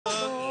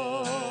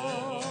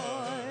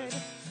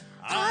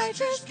I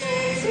just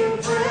came to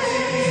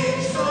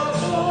praise the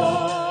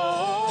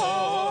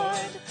Lord.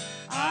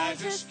 I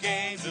just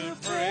came to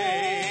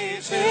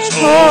praise His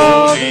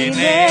holy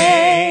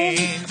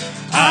name.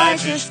 I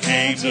just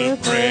came to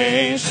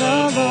praise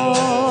the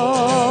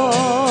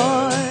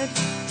Lord.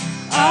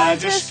 I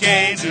just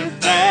came to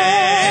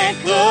thank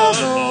the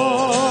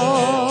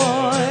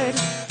Lord.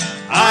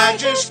 I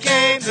just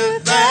came to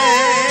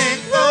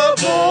thank the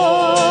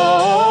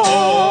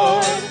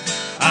Lord.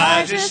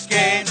 I just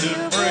came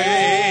to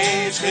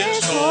praise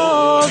His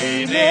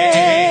holy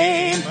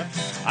name.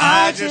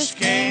 I just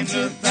came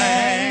to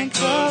thank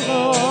the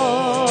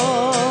Lord.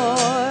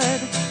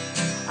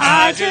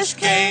 I just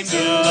came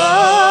to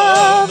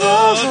love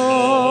the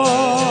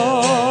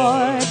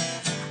Lord.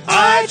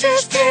 I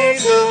just came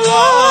to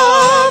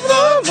love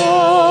the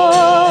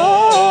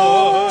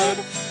Lord.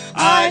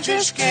 I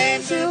just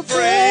came to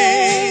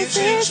praise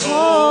His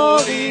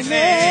holy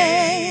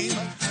name.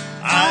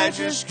 I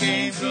just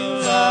came to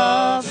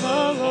love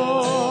the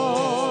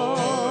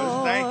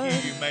Lord.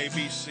 Thank you. You may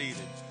be seated.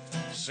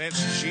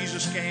 Since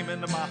Jesus came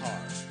into my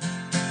heart,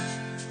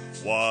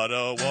 what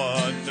a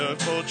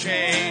wonderful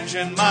change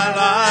in my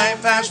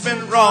life has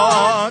been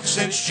wrought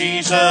since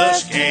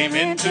Jesus came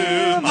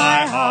into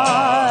my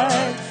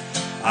heart.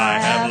 I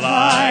have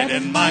light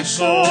in my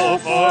soul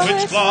for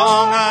which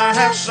long I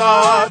have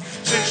sought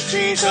since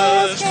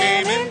Jesus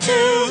came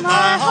into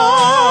my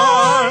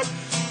heart.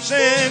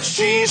 Since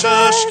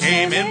Jesus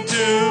came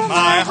into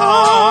my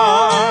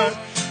heart.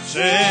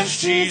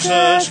 Since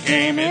Jesus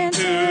came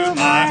into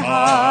my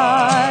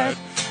heart.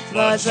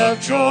 Floods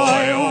of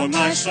joy o'er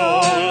my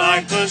soul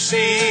like the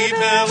sea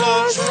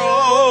billows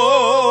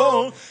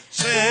roll.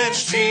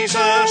 Since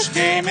Jesus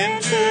came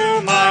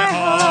into my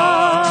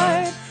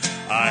heart,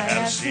 I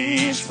have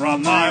ceased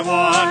from my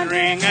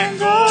wandering and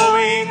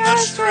going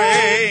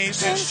astray.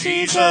 Since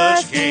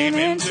Jesus came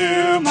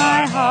into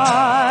my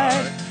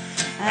heart,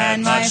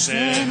 and my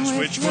sins,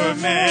 which were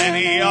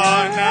many,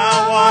 are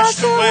now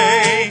washed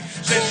away.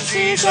 Since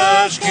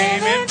Jesus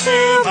came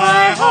into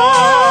my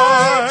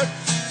heart.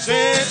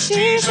 Since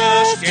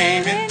Jesus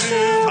came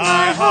into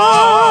my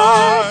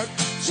heart.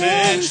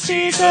 Since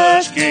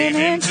Jesus came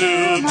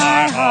into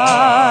my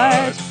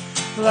heart.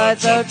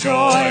 Floods of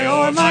joy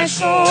o'er my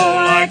soul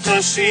like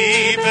the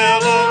sea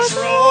billows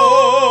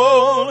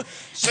roll.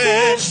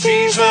 Since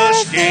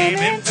Jesus came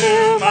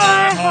into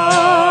my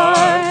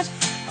heart.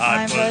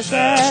 I'm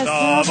possessed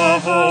of a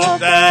hope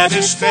that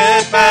is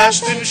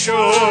steadfast and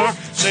sure.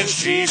 Since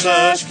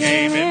Jesus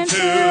came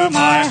into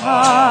my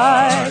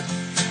heart.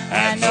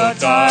 And no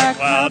dark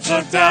clouds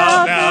of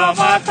doubt now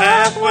my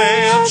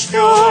pathway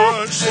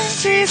obscure.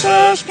 Since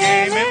Jesus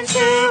came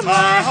into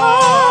my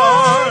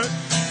heart.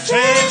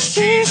 Since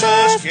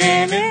Jesus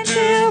came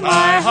into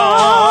my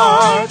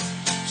heart.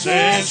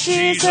 Since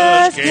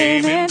Jesus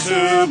came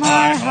into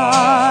my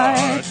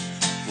heart.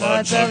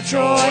 Floods of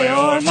joy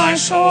o'er my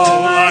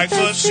soul like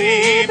the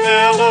sea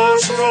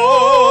billows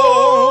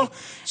roll.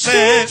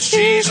 Since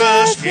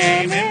Jesus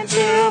came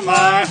into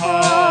my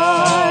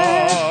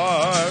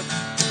heart.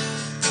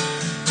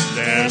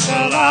 There's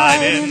a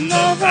light in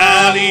the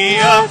valley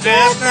of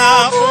death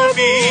now for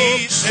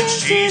me.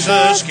 Since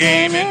Jesus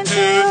came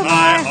into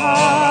my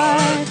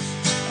heart.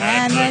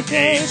 And the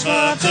gates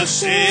of the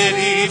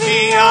city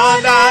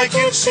beyond I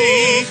can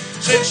see.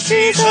 Since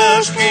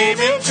Jesus came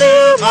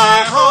into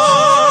my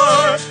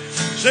heart.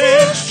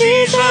 Since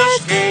Jesus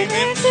came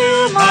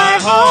into my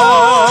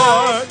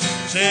heart.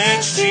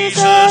 Since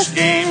Jesus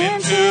came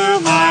into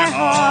my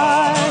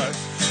heart.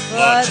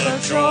 Floods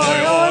of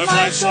joy o'er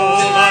my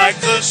soul like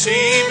the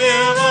sea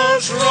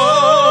billows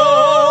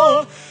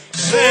roll.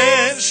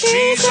 Since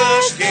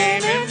Jesus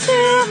came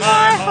into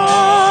my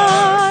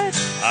heart.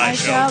 I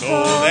shall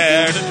go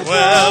there to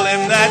dwell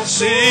in that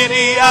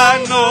city I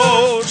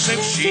know.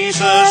 Since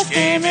Jesus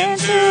came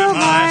into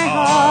my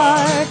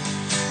heart.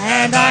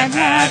 And I'm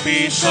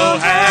happy, so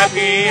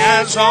happy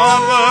as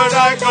onward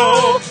I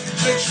go.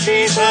 Since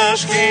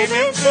Jesus came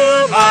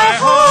into my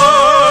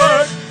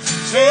heart.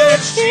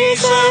 Since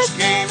Jesus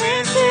came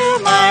into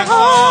my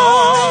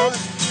heart.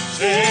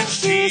 Since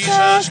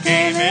Jesus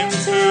came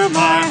into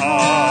my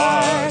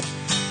heart.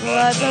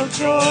 Floods of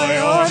joy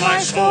o'er my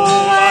soul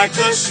like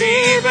the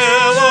sea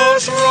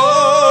billows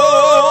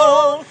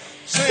roll.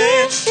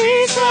 Since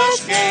Jesus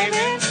came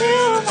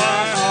into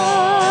my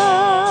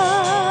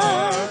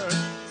heart.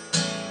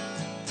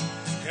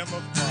 Hymn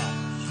of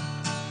Promise.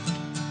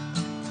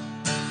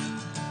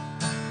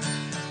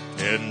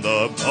 In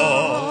the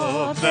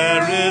bud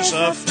there is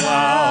a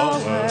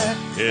flower,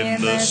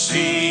 in the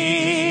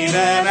seed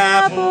an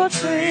apple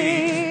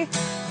tree,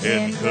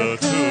 in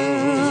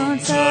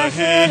cocoons a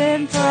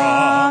hidden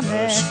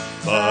promise,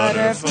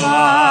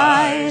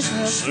 butterflies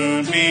will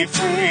soon be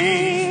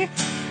free.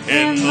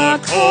 In the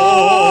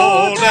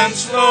cold and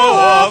snow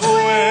of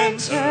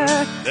winter,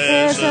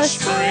 there's a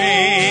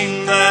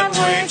spring that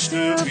waits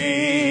to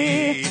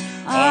be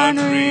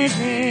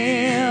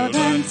unrevealed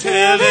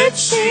until its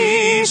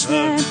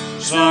season,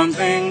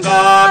 something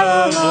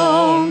God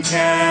alone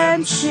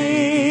can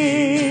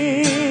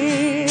see.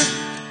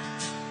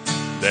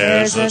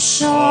 There's a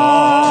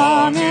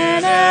song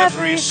in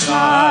every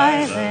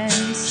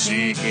silence,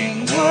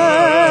 seeking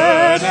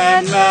word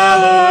and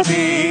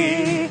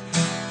melody.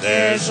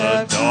 There's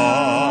a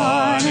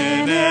dawn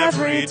in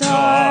every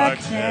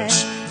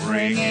darkness,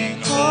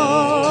 bringing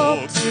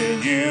hope to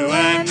you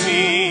and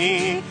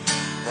me.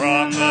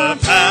 From the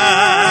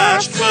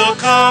past will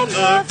come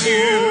the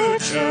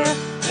future,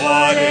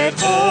 what it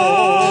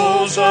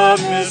holds a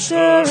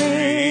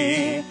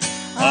mystery,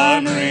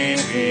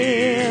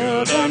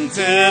 unrevealed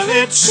until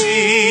it's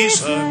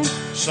season,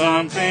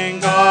 something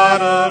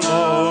God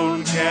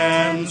alone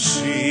can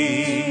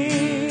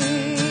see.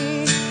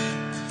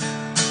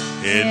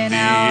 In the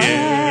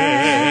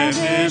end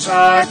is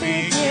our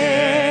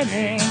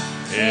beginning,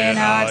 in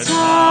our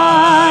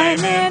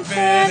time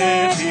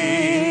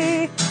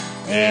infinity.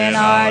 In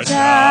our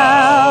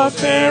doubt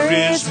there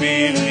is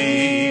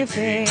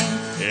believing,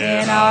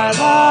 in our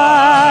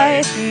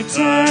life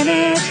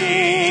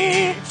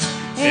eternity.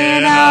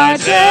 In our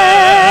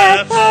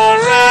death a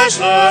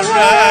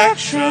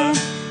resurrection,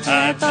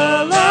 at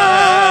the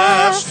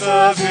last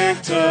a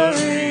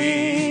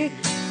victory,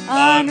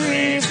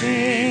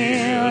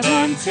 unrevealed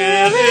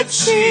until it's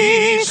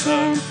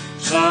season,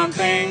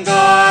 something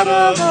God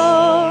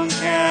alone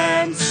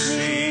can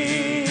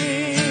see.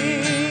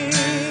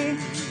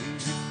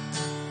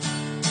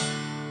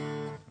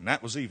 And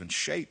that was even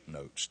shape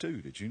notes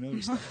too. Did you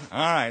notice that? All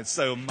right,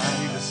 so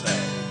mighty to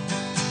save.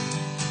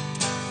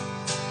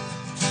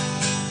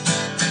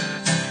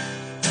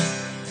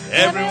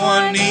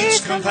 Everyone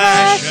needs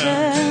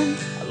compassion,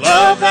 a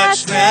love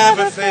that's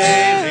never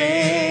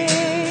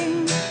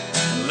failing.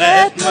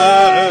 Let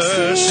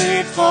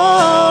mercy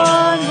fall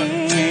on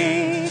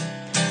me.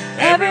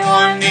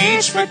 Everyone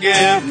needs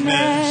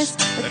forgiveness,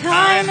 the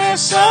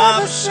kindness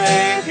of a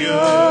Savior,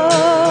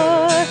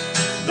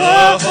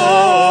 the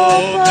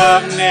hope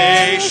of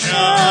nations.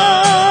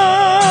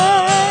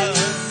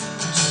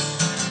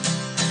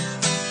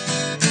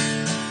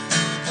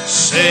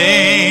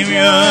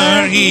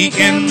 Savior, He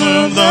can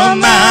move the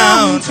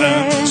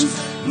mountains.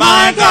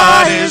 My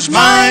God is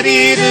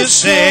mighty to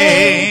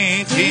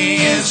save.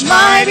 He is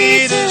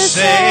mighty to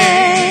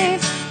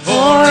save.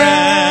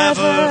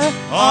 Forever,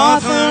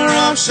 author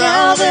of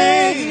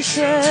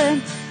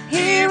salvation.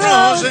 He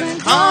rose and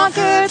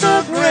conquered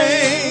the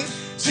grave.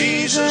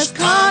 Jesus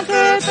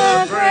conquered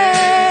the grave.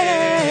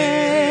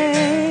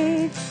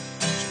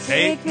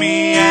 Take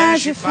me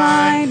as you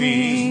find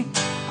me,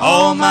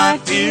 all my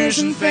fears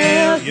and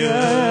failures.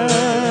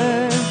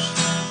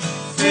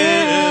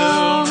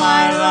 Fill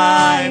my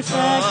life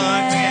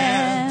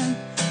again.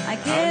 I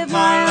give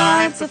my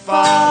life to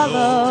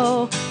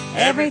follow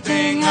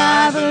everything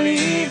I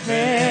believe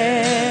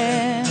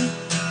in.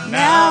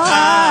 Now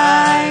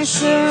I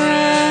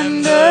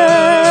surrender.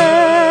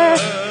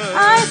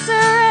 I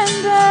surrender.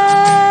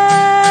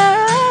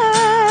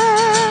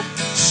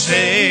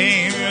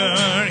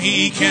 Savior,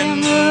 He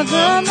can move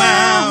the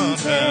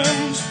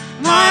mountains.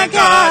 My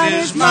God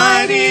is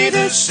mighty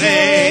to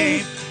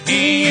save.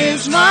 He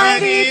is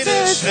mighty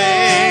to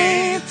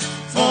save.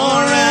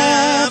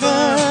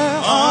 Forever,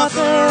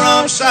 author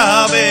of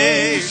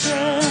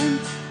salvation.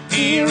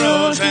 He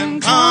rose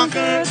and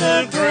conquered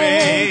the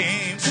grave.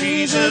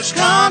 Jesus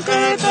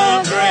conquered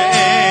the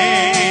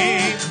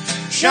grave.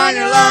 Shine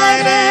your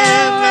light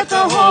and let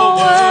the whole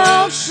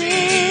world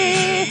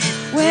see.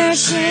 We're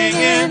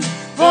singing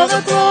for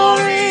the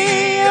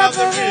glory of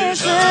the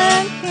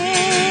risen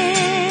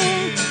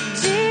King.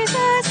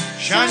 Jesus,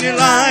 shine your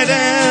light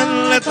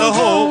and let the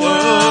whole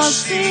world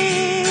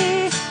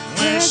see.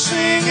 We're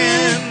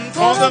singing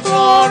for the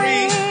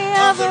glory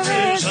of the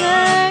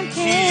risen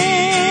King.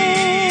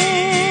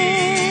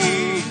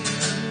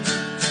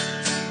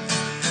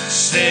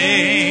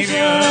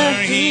 Savior,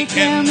 He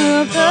can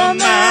move the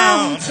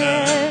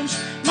mountains.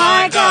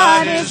 My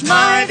God is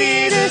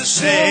mighty to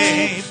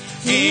save.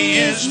 He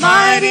is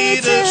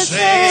mighty to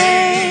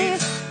save.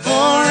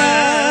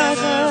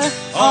 Forever,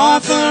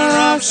 author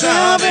of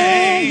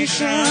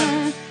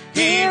salvation.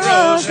 He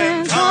rose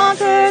and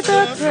conquered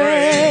the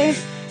grave.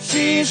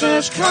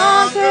 Jesus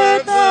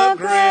conquered the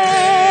grave.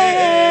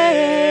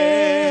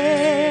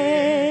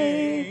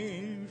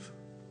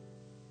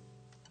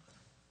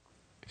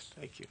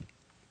 Thank you.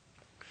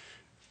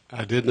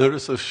 I did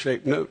notice those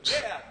shaped notes.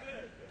 Yeah,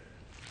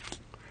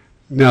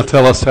 good. Now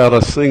tell us how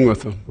to sing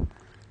with them.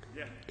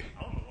 Yeah,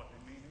 I don't know what they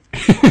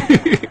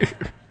mean.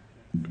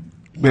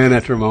 Man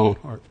after my own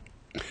heart.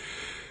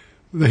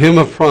 The Hymn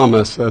of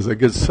Promise, as a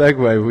good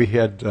segue, we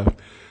had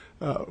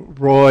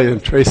Roy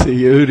and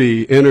Tracy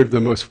Udy entered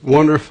the most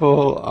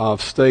wonderful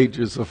of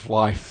stages of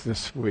life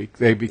this week.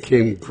 They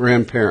became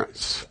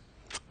grandparents.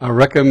 I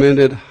recommend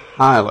it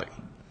highly.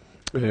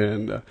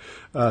 And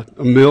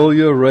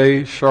Amelia,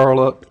 Ray,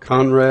 Charlotte,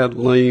 Conrad,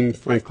 Lean,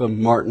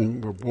 Franklin,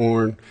 Martin were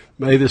born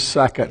May the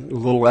 2nd, a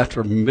little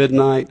after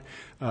midnight.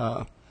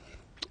 Amelia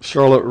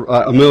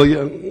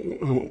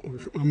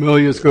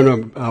is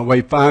going to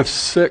weigh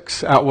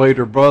 5'6", outweighed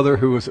her brother,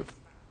 who was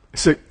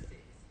 6'6"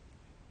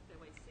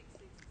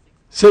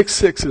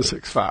 and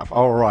 6'5".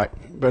 All right,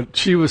 but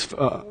she was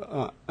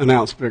an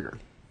ounce bigger.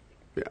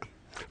 Yeah.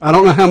 I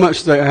don't know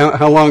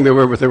how long they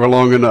were, but they were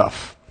long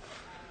enough.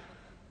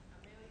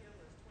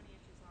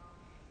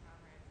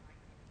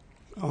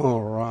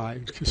 All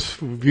right. Just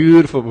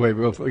beautiful way.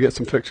 We'll get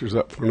some pictures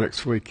up for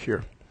next week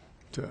here.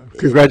 So,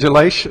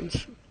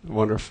 congratulations.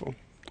 Wonderful.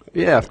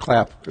 Yeah,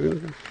 clap.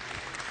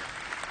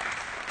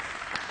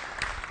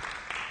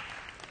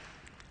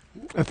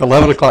 At the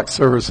 11 o'clock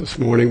service this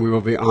morning, we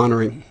will be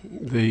honoring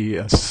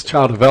the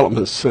Child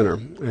Development Center.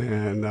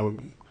 And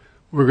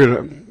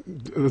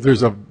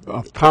there's a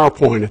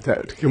PowerPoint at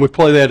that. Can we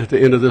play that at the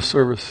end of this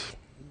service?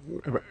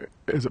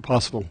 Is it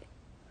possible?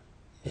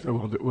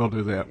 So we'll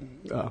do that.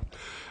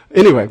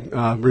 Anyway,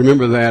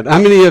 remember that. How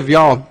many of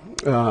y'all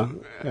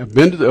have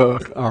been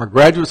to are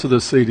graduates of the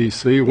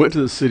CDC, went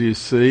to the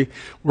CDC,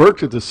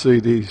 worked at the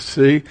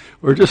CDC,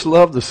 or just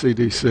love the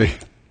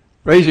CDC?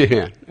 Raise your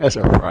hand. That's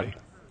everybody.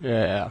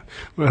 Yeah.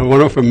 We have a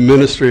wonderful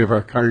ministry of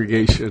our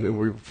congregation, and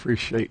we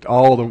appreciate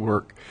all the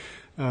work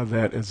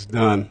that is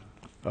done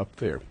up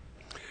there.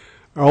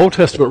 Our Old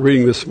Testament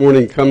reading this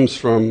morning comes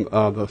from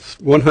the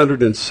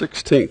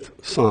 116th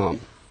Psalm.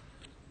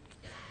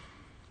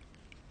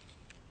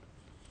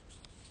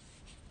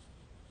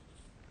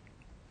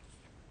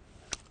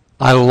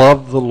 I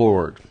love the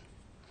Lord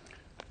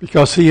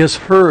because he has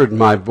heard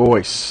my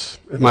voice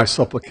and my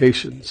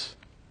supplications,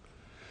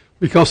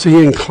 because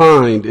he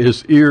inclined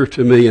his ear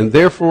to me, and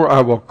therefore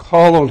I will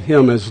call on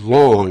him as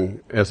long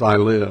as I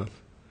live.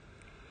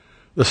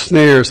 The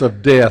snares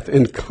of death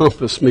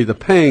encompassed me. The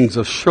pangs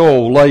of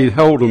Sheol laid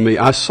hold of me.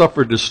 I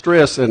suffered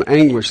distress and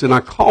anguish, and I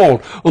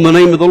called on the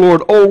name of the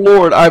Lord. O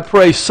Lord, I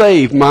pray,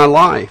 save my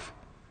life.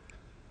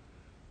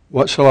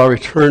 What shall I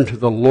return to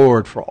the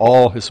Lord for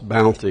all his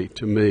bounty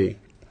to me?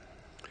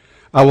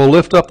 I will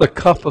lift up the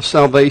cup of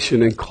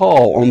salvation and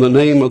call on the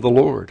name of the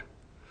Lord.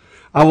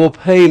 I will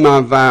pay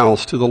my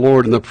vows to the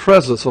Lord in the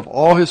presence of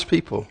all his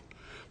people,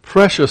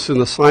 precious in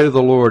the sight of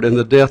the Lord and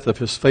the death of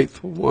his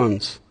faithful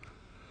ones.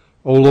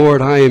 O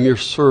Lord, I am your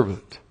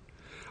servant.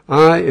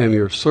 I am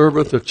your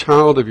servant, the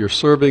child of your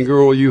serving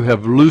girl. You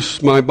have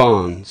loosed my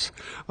bonds.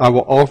 I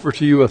will offer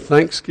to you a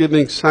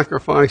thanksgiving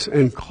sacrifice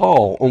and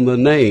call on the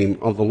name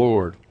of the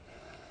Lord.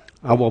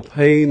 I will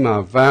pay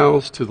my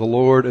vows to the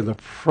Lord in the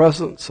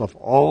presence of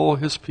all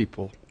his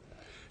people,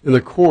 in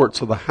the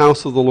courts of the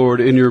house of the Lord.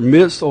 In your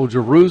midst, O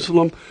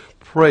Jerusalem,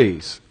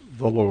 praise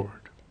the Lord.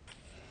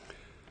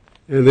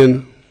 And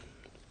then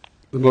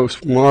the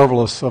most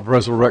marvelous of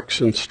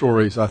resurrection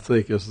stories, I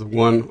think, is the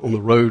one on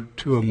the road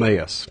to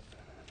Emmaus.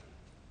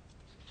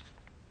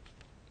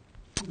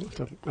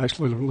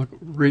 Actually,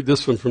 read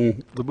this one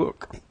from the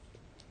book.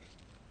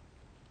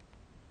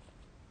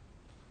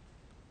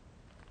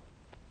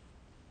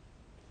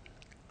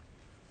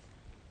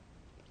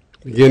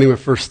 Beginning with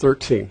verse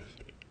 13.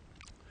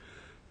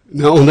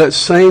 Now on that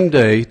same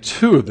day,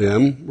 two of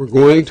them were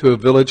going to a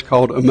village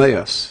called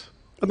Emmaus,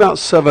 about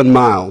 7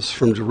 miles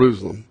from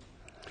Jerusalem,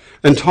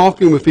 and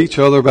talking with each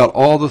other about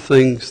all the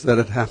things that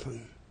had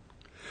happened.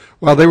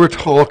 While they were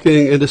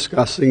talking and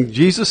discussing,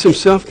 Jesus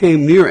himself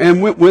came near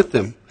and went with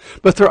them,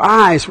 but their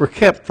eyes were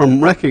kept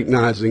from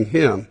recognizing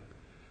him.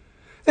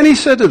 And he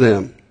said to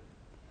them,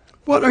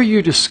 "What are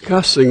you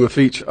discussing with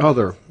each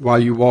other while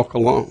you walk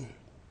along?"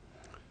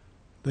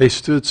 They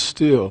stood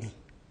still,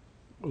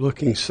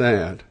 looking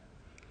sad.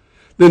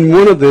 Then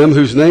one of them,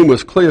 whose name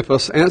was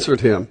Cleophas,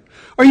 answered him,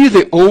 "Are you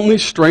the only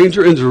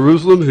stranger in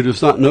Jerusalem who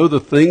does not know the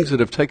things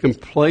that have taken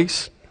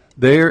place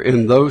there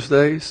in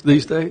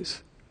these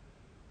days?"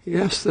 He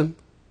asked them,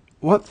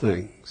 "What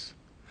things?"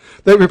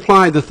 They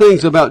replied, "The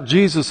things about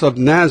Jesus of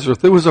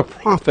Nazareth, who was a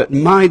prophet,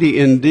 mighty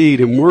in deed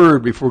and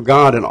word before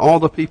God and all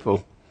the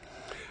people,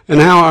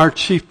 and how our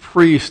chief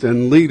priests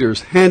and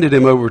leaders handed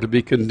him over to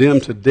be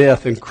condemned to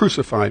death and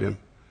crucified him.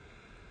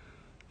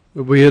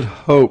 But we had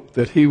hoped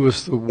that he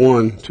was the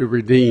one to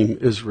redeem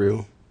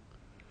Israel.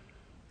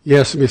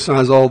 Yes, and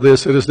besides all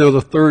this, it is now the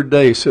 3rd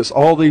day since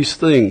all these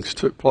things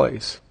took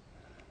place.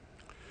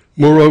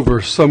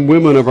 Moreover, some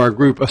women of our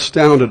group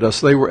astounded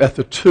us. They were at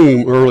the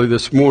tomb early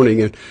this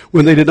morning, and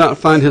when they did not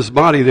find his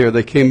body there,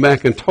 they came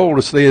back and told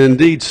us they had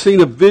indeed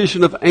seen a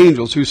vision of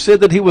angels who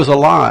said that he was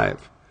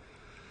alive.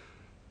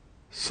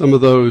 Some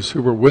of those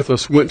who were with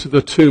us went to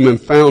the tomb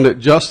and found it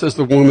just as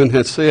the woman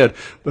had said,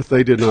 but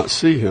they did not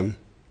see him."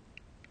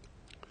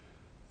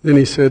 Then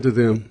he said to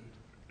them,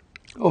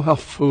 "Oh, how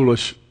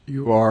foolish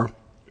you are,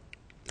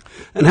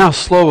 and how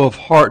slow of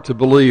heart to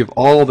believe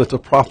all that the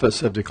prophets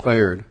have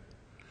declared.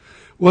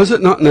 Was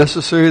it not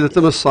necessary that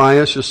the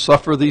Messiah should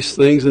suffer these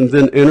things and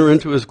then enter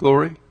into his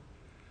glory?"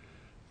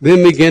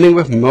 Then beginning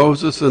with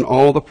Moses and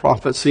all the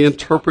prophets, he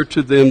interpreted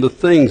to them the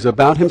things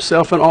about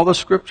himself in all the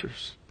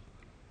scriptures.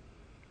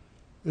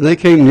 And they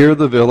came near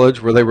the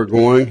village where they were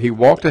going. He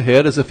walked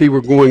ahead as if he were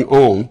going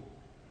on.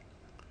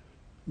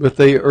 But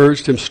they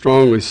urged him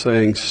strongly,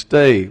 saying,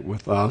 "Stay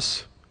with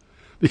us,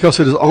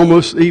 because it is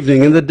almost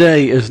evening, and the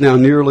day is now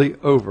nearly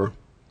over."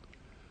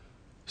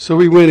 So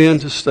he went in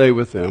to stay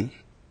with them.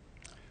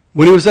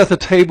 When he was at the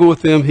table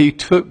with them, he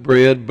took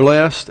bread,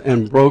 blessed,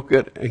 and broke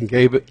it, and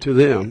gave it to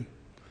them.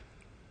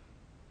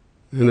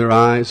 Then their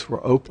eyes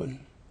were opened,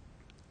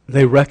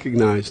 They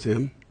recognized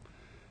him,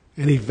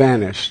 and he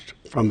vanished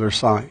from their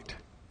sight.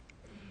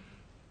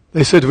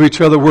 They said to each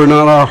other, were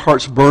not our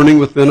hearts burning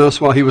within us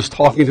while he was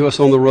talking to us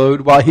on the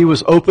road, while he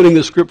was opening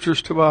the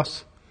scriptures to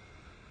us?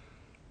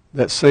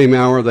 That same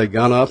hour they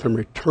got up and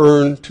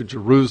returned to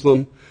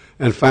Jerusalem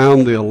and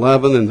found the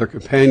 11 and their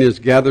companions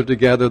gathered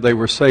together. They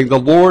were saying, the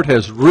Lord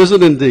has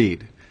risen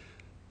indeed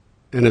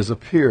and has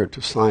appeared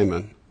to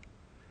Simon.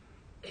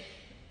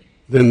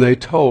 Then they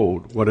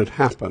told what had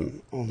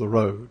happened on the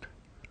road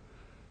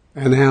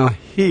and how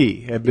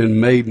he had been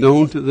made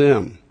known to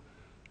them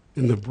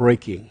in the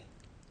breaking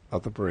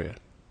of the bread.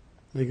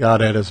 May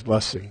God add his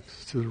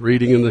blessings to the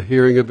reading and the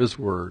hearing of his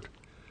word.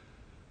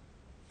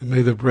 And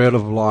may the bread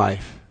of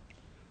life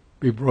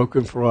be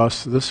broken for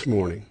us this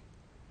morning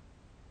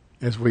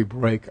as we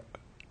break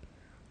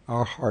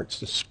our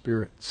hearts and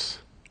spirits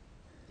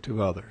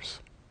to others.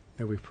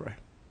 May we pray.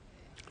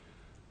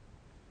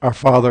 Our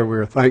Father, we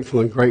are thankful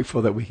and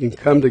grateful that we can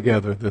come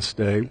together this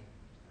day.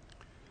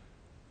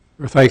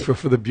 We're thankful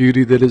for the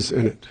beauty that is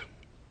in it.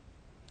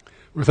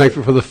 We're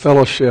thankful for the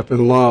fellowship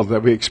and love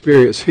that we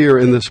experience here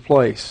in this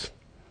place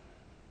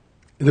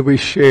and that we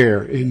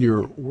share in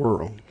your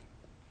world.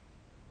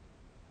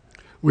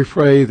 We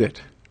pray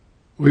that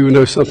we would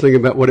know something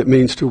about what it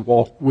means to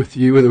walk with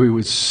you and that we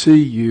would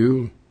see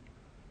you,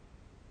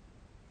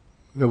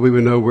 that we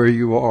would know where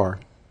you are.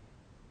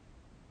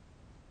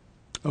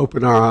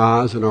 Open our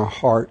eyes and our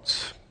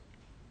hearts.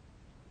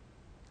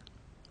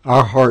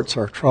 Our hearts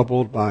are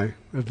troubled by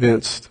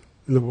events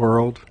in the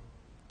world.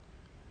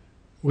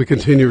 We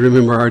continue to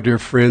remember our dear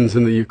friends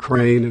in the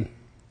Ukraine and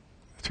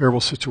the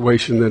terrible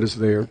situation that is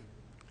there.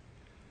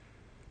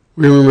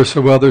 We remember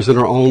some others in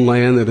our own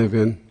land that have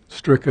been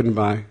stricken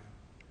by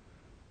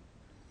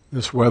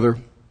this weather.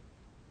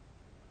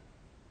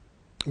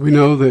 We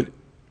know that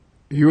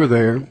you are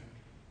there.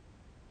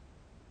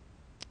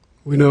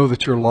 We know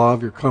that your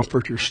love, your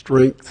comfort, your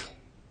strength,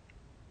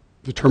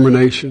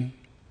 determination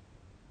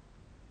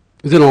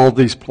is in all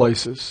these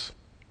places.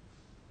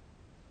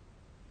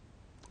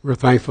 We're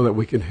thankful that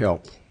we can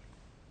help,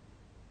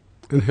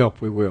 and help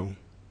we will.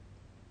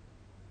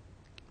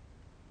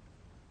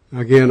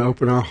 Again,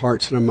 open our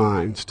hearts and our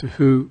minds to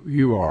who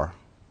you are,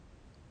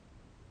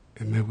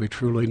 and may we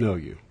truly know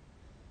you.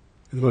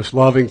 In the most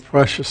loving,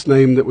 precious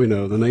name that we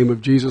know, the name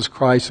of Jesus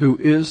Christ, who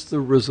is the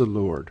risen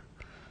Lord,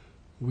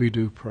 we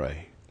do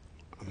pray.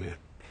 Amen.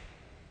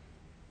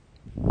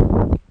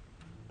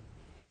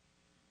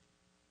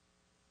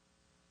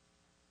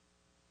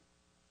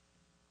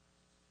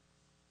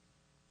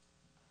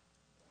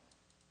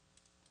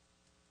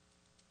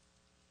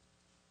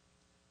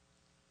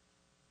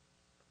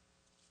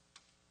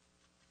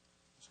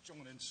 Let's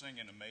join in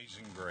singing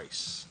Amazing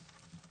Grace.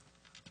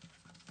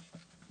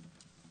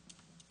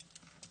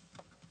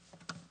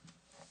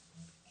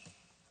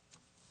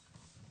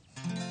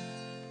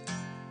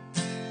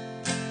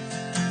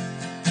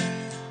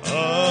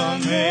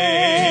 Amazing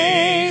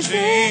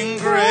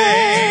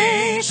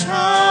grace,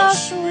 how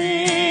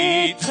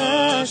sweet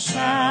the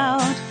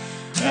sound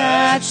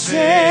that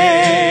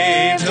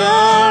saved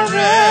a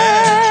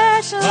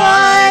wretch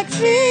like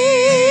thee.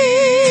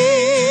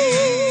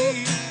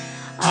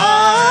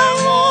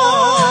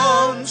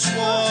 I once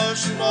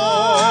was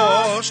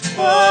lost,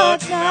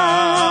 but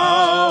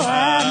now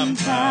am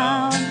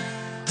found,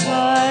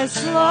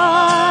 was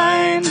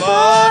blind,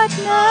 but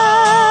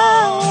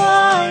now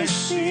I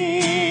see.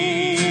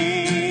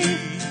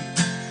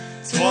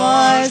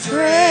 'Twas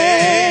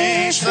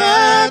grace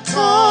that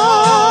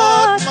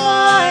taught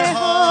my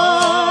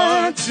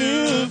heart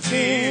to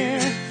fear,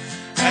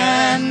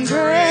 and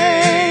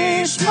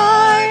grace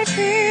my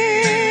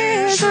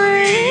fears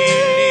relieved.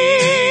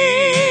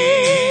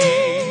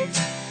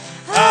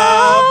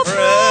 How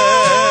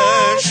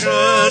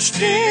precious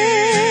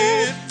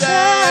did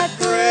that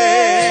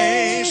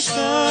grace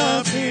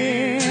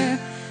appear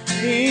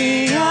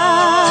the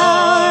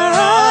hour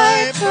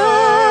I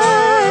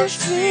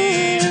first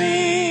believed.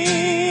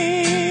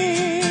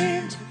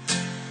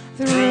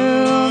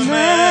 Through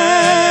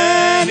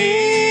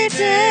many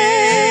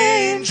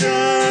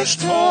dangers,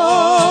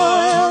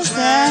 toils,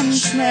 and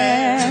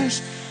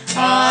snares,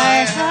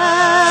 I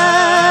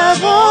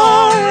have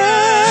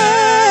already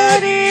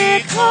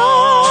come.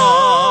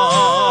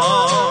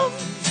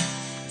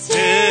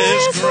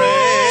 'Tis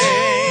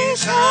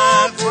grace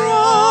hath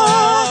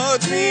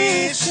brought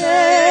me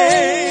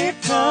safe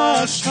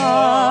thus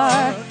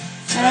far,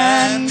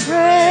 and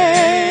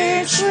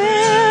grace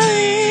will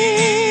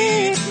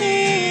lead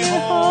me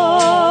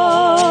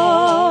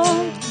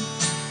home.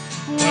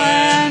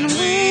 When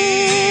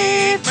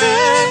we've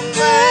been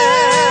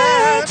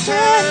wet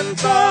and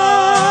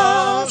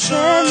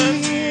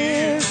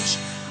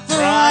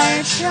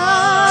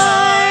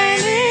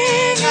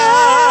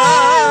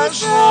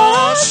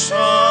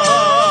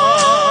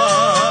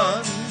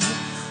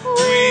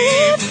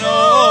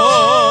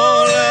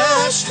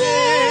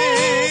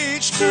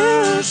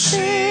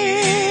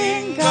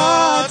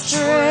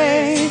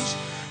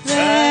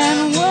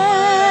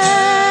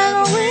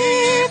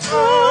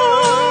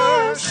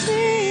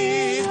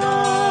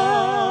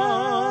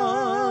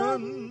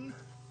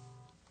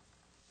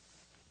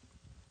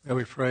Shall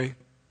we pray?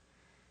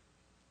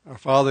 Our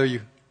Father,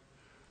 you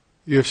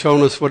have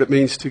shown us what it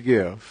means to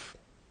give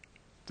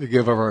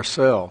of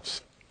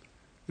ourselves.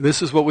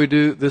 This is what we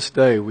do this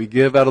day. We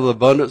give out of the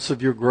abundance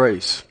of your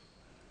grace.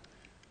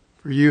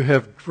 For you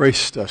have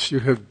graced us.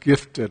 You have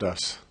gifted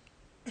us.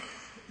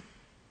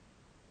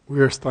 We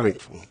are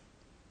thankful.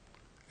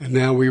 And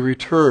now we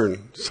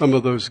return some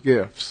of those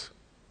gifts.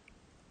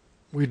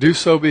 We do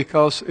so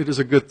because it is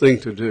a good thing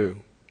to do.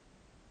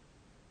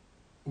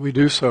 We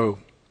do so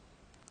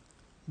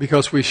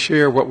because we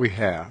share what we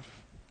have.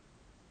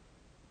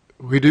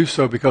 We do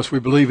so because we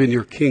believe in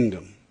your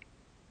kingdom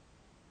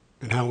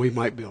and how we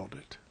might build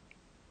it.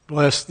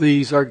 Bless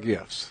these our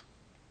gifts.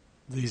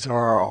 These are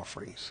our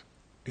offerings.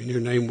 In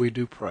your name we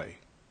do pray.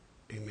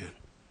 Amen.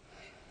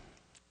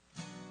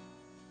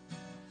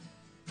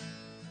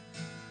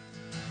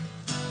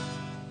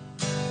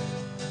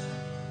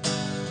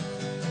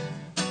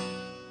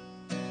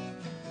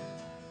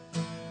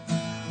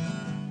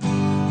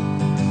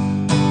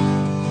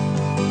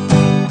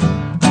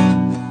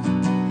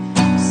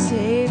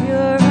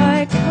 Savior,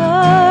 I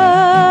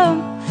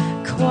come,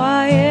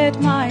 quiet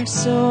my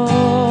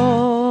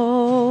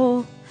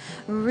soul.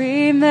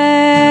 Remember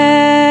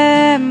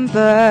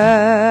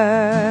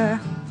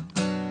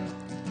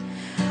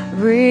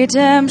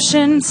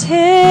redemption's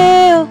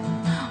hill,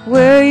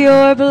 where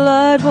your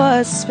blood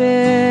was spilled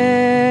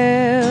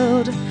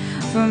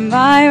for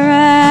my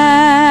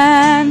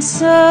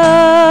ransom.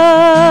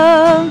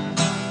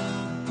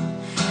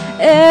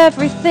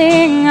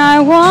 Everything I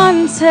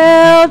once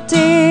held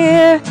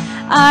dear,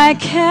 I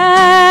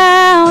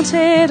count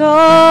it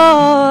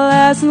all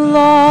as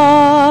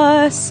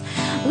loss.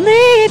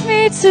 Lead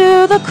me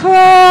to the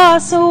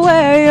cross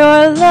where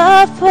your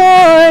love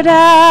poured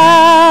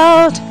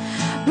out.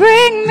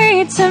 Bring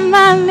me to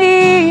my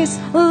knees,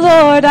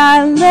 Lord,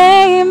 I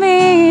lay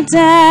me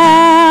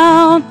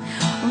down.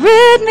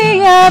 Rid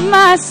me of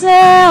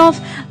myself,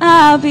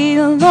 I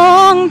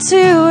belong to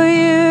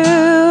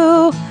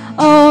you.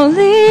 Oh,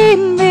 lead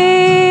me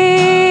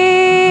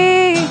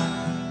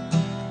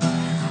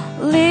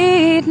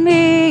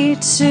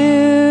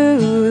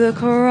to the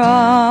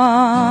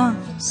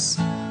cross.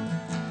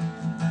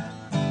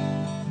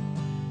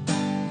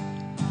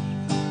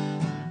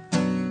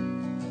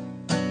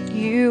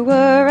 You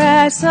were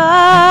as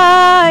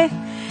I,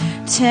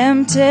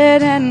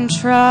 tempted and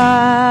tried,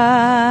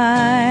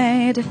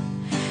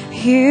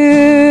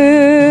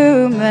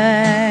 human.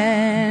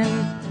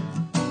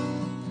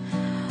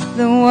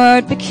 The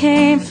Word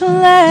became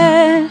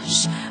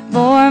flesh,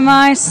 bore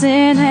my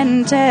sin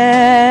and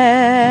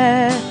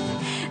death.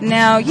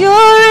 Now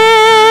you're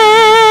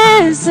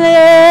risen.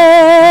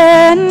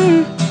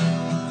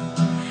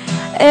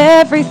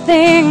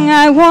 Everything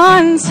I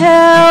once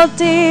held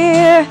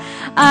dear,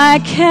 I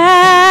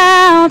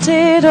count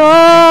it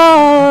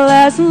all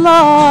as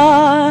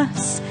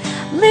loss.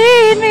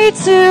 Lead me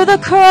to the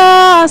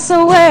cross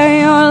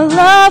where your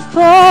love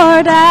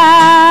poured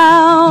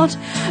out.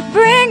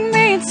 Bring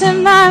me to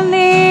my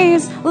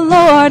knees,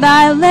 Lord,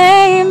 I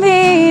lay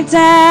me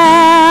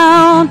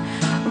down.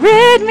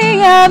 Rid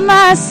me of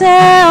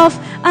myself,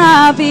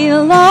 I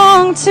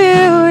belong to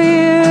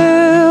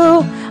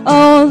you.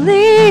 Oh,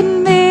 lead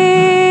me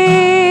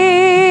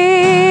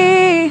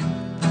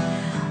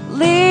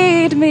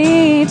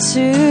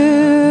to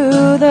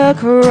the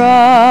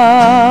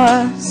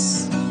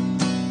cross.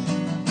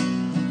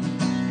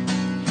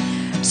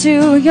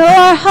 To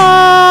your heart,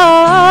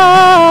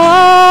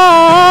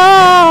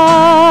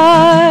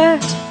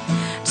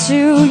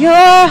 to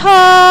your heart.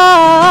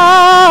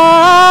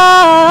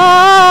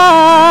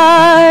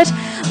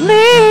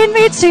 Lead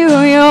me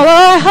to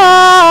your heart.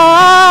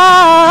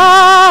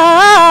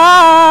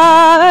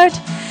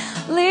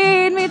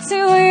 Lead me to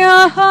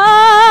your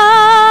heart.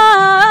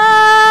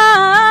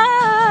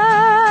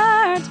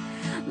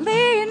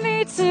 Lead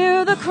me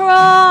to the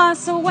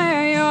cross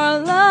where your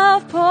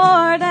love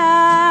poured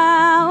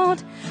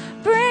out.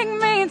 Bring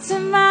me to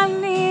my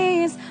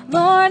knees,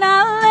 Lord,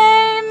 I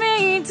lay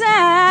me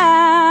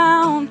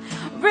down.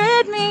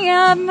 Rid me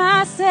of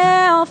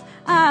myself,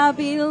 I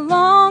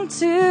belong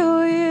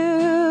to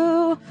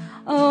you.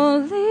 Oh,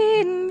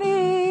 lead me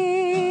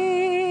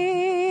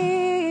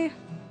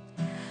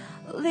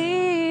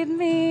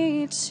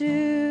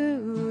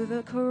to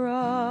the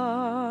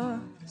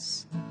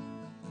cross.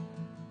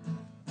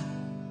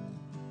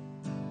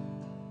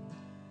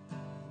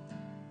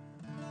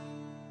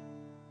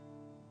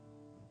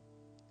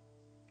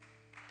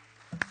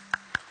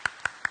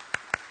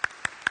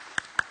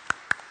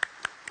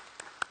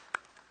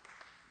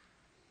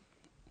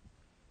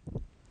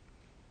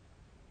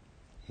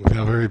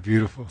 Well, very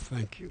beautiful.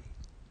 Thank you.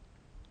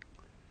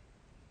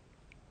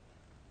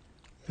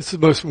 This is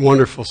the most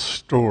wonderful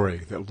story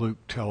that Luke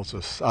tells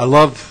us. I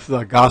love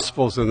the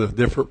Gospels and the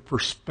different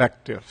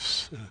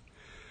perspectives.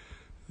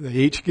 They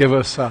each give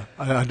us a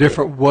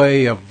different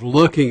way of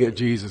looking at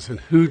Jesus and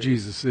who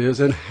Jesus is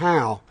and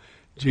how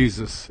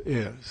Jesus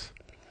is.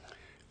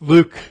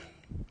 Luke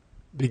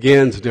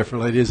begins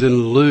differently. It is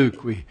in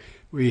Luke we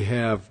we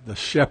have the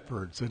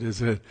shepherds. It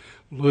is in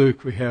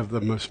Luke we have the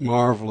most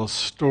marvelous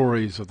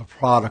stories of the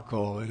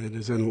prodigal, and it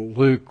is in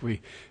Luke we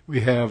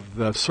have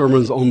the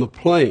sermons on the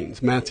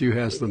plains. Matthew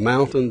has the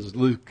mountains,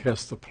 Luke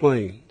has the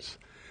plains.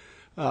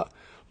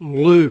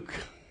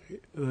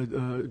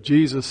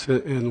 Jesus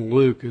in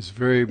Luke is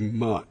very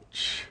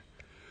much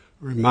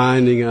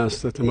reminding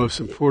us that the most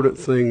important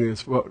thing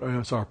is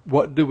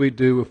what do we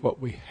do with what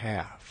we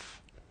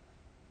have?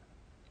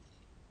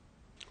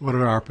 What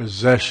are our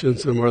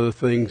possessions and what are the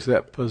things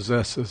that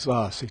possesses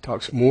us? He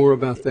talks more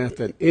about that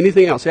than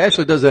anything else. He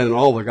actually does that in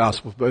all the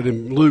Gospels, but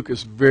in Luke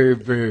it's very,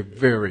 very,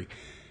 very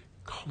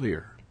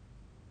clear.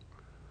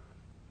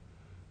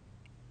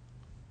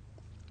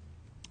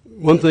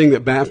 One thing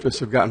that Baptists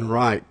have gotten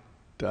right,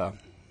 and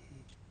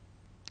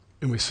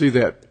we see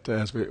that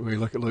as we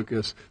look at Luke,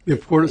 is the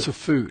importance of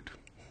food.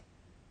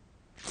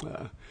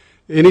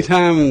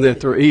 Anytime that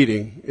they're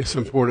eating, it's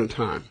an important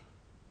time.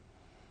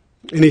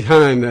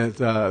 Anytime that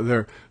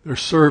they're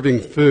serving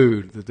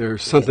food, that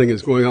there's something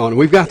is going on. And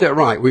we've got that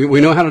right.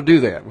 We know how to do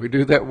that. We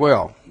do that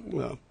well.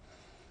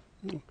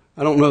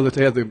 I don't know that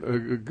they had as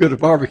good a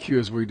barbecue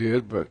as we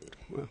did, but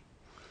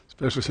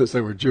especially since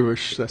they were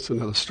Jewish, that's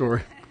another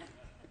story.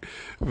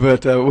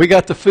 But we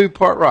got the food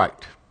part right.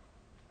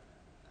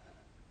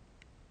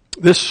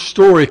 This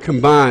story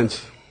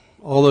combines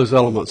all those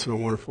elements in a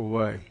wonderful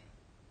way.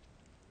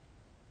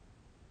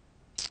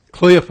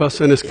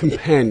 Cleopas and his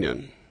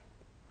companion,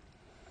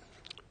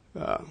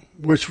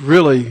 which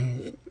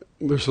really,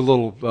 there's a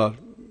little,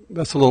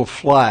 that's a little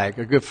flag,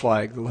 a good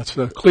flag. That's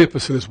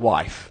Cleopas and his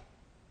wife.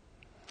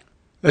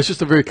 That's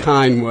just a very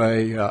kind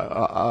way,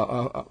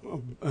 a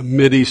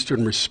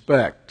Mid-Eastern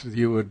respect.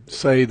 You would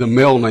say the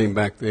male name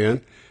back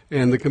then,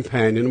 and the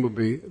companion would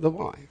be the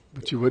wife.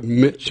 But you wouldn't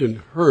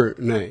mention her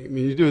name. I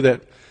mean, you do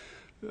that,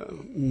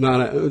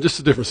 just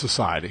a different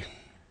society.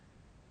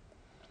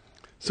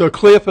 So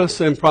Cleopas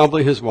and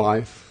probably his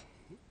wife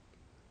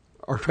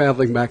are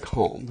traveling back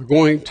home. They're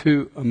going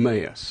to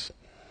Emmaus,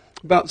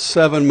 about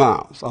 7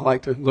 miles. I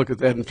like to look at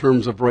that in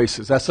terms of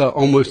races. That's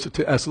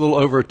that's a little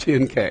over a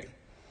 10K.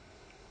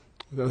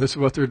 So this is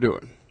what they're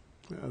doing.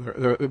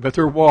 But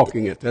they're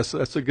walking it.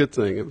 That's a good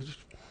thing. It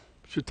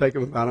should take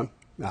them about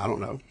I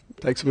don't know.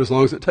 It takes them as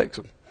long as it takes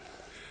them.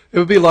 It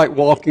would be like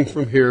walking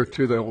from here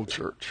to the old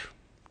church,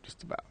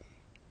 just about.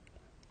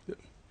 Yeah.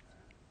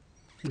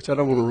 Which I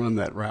don't want to run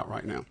that route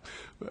right now.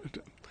 But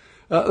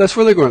that's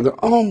where they're going.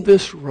 They're on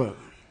this road.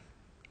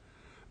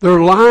 Their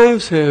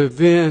lives have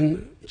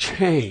been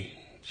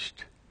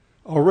changed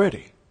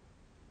already.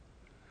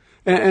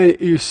 And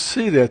you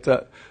see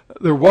that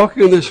they're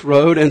walking on this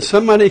road and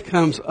somebody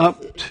comes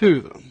up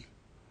to them.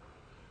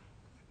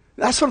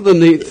 That's sort of the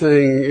neat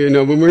thing,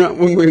 when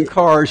we're in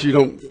cars, you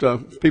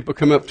don't, people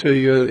come up to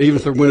you, even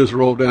if their windows are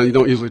rolled down, you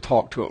don't usually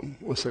talk to them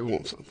unless they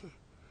want something.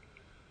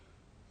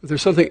 But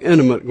there's something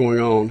intimate going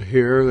on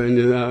here,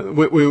 and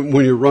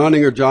when you're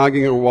running or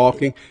jogging or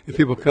walking, and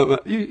people come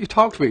up, you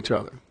talk to each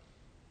other.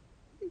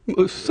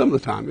 Some of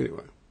the time,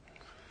 anyway.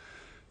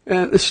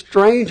 And the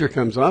stranger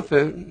comes up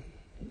and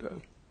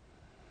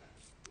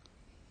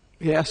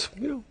he asks,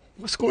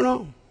 what's going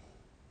on?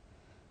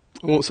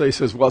 I won't say he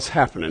says what's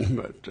happening,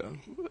 but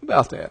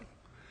about that.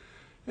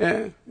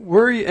 And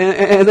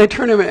and they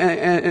turn him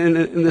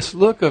in this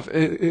look of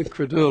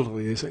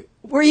incredulity. They say,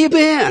 "Where you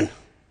been?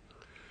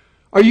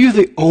 Are you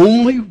the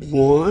only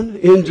one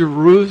in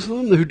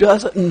Jerusalem who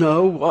doesn't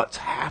know what's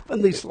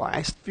happened these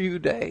last few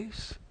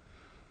days?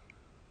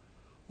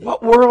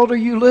 What world are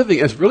you living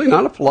in?" It's really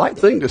not a polite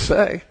thing to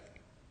say,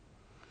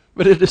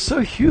 but it is so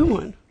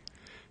human.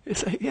 They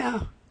say,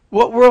 "Yeah,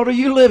 what world are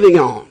you living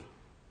on?"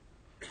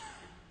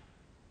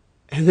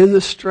 And then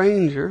the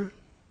stranger,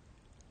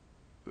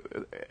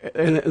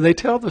 and they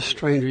tell the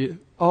stranger,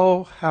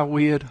 "Oh, how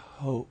we had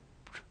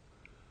hoped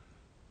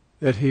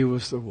that he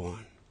was the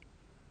one.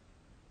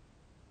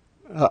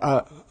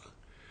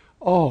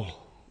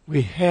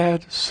 We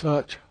had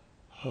such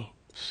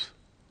hopes."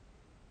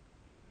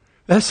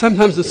 That's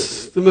sometimes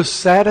the most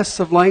saddest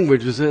of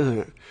languages, isn't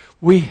it?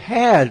 We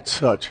had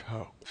such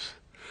hopes.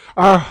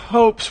 Our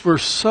hopes were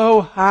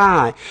so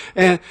high.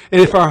 And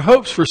if our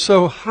hopes were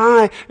so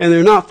high and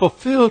they're not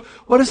fulfilled,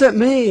 what does that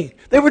mean?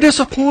 They were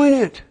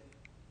disappointed.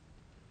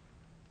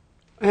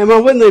 And why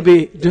wouldn't they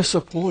be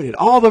disappointed?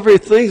 All the very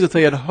things that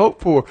they had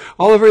hoped for,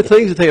 all the very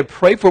things that they had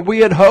prayed for, we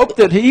had hoped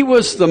that he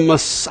was the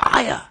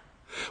Messiah.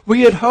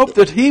 We had hoped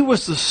that he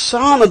was the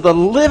Son of the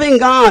living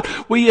God.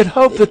 We had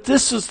hoped that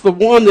this is the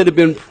one that had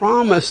been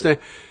promised. And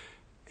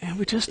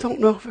we just don't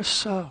know if it's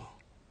so.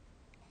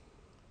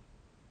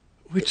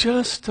 We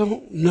just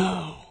don't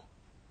know.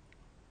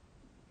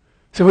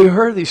 So we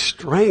heard these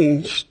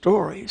strange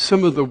stories.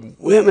 Some of the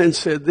women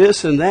said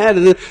this and that,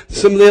 and then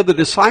some of the other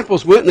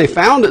disciples went and they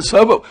found it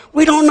so, but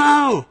we don't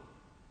know.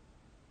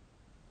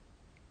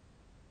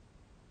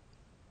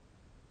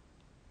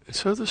 And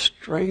so the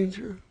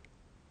stranger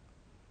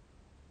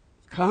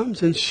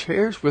comes and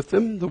shares with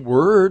them the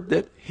word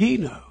that he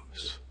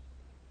knows.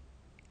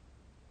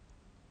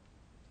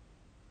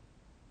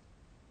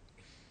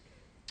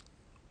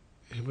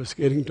 It was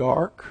getting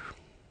dark.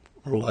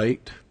 were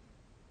late.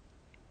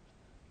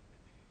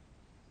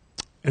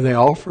 And they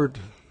offered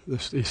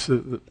this. They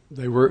said that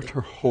they were at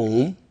her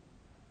home.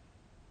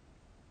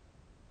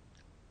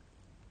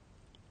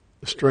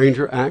 The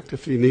stranger asked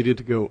if he needed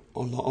to go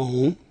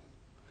alone.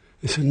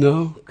 They said,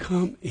 no,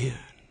 come in.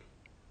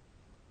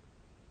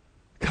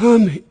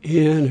 Come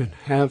in and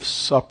have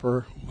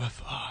supper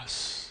with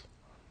us.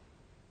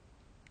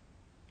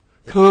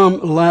 Come,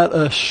 let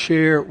us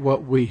share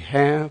what we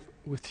have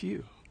with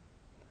you.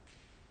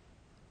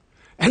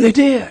 And they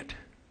did.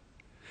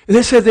 And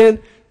they said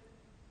then,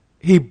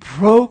 he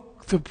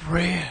broke the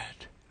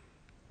bread.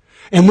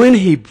 And when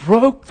he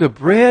broke the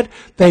bread,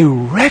 they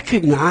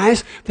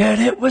recognized that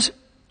it was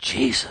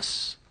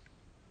Jesus.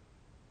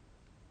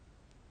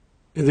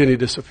 And then he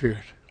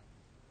disappeared.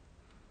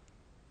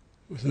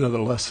 There's another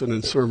lesson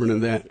and sermon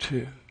in that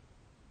too.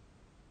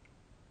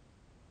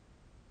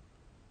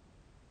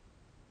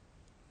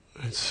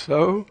 And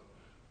so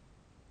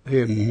they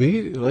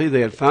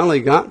had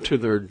finally got to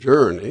their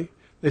journey.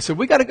 They said,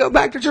 we got to go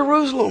back to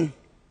Jerusalem.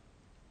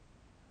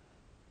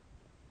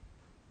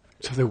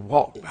 So they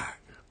walked back.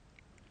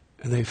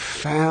 And they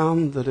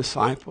found the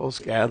disciples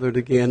gathered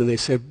again, and they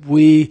said,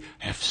 we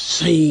have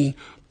seen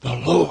the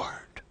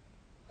Lord.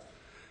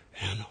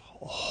 And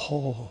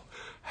oh,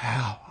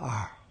 how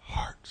our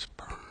hearts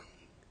burn.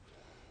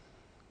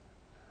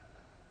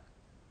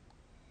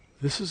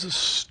 This is a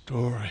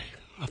story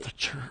of the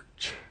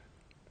church.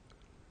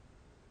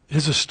 It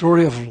is a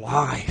story of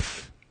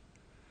life.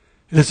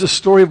 It is a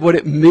story of what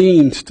it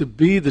means to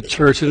be the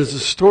church. It is a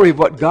story of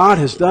what God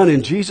has done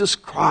in Jesus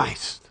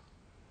Christ.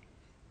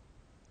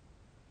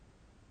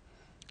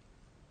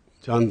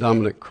 John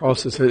Dominic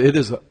Crossan said it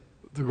is the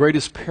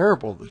greatest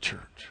parable of the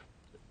church.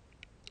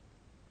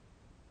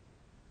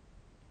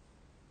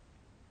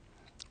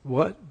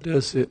 What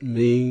does it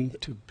mean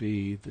to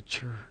be the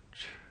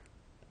church?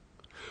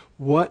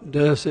 What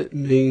does it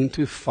mean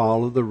to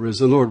follow the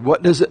risen Lord?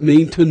 What does it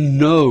mean to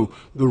know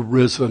the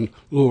risen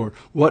Lord?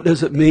 What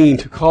does it mean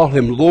to call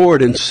him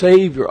Lord and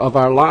Savior of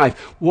our life?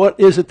 What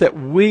is it that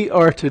we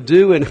are to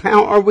do, and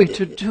how are we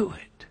to do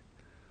it?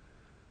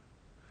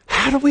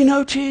 How do we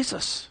know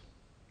Jesus?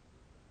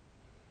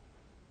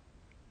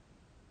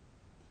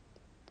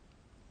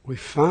 We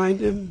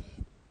find him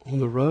on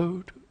the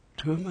road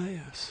to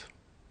Emmaus.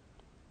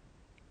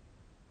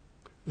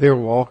 They're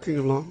walking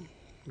along.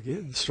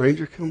 Again, the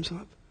stranger comes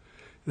up.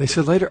 They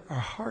said later, our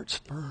hearts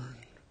burn.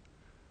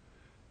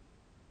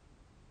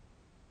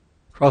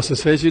 Crossan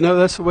says,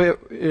 that's the way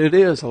it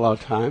is a lot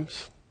of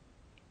times.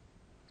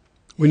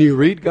 When you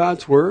read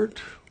God's Word,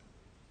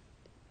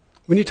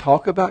 when you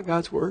talk about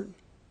God's Word,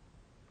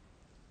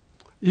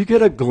 you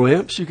get a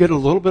glimpse, you get a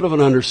little bit of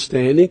an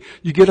understanding,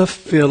 you get a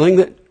feeling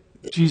that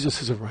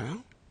Jesus is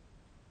around.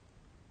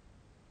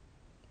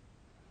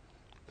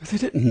 But they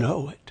didn't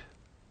know it.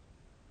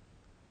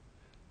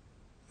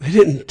 They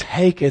didn't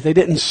take it. They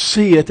didn't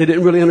see it. They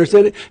didn't really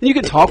understand it. And you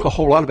can talk a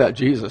whole lot about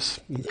Jesus.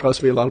 And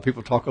trust me, a lot of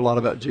people talk a lot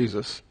about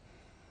Jesus.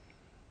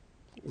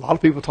 A lot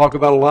of people talk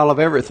about a lot of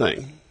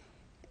everything.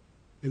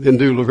 And then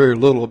do very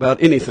little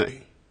about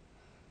anything.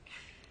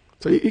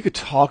 So you could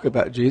talk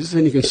about Jesus,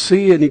 and you can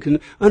see and you can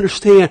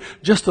understand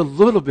just a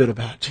little bit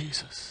about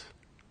Jesus.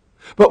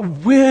 But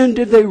when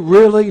did they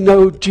really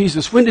know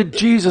Jesus? When did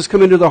Jesus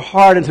come into their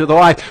heart, into their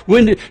life?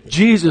 When did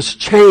Jesus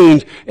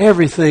change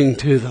everything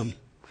to them?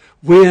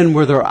 When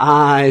were their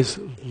eyes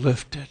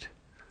lifted?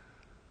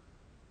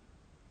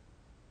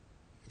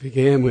 It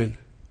began when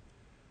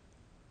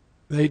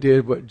they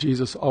did what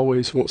Jesus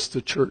always wants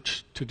the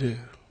church to do.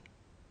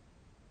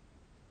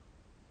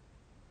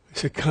 He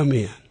said, come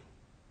in.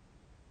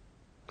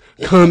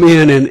 Come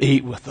in and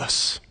eat with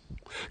us.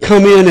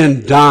 Come in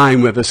and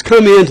dine with us.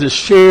 Come in to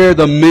share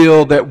the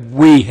meal that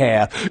we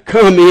have.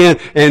 Come in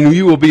and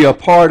you will be a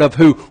part of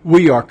who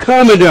we are.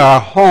 Come into our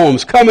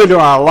homes. Come into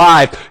our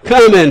life.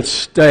 Come and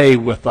stay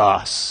with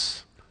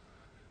us.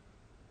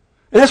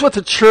 And that's what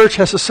the church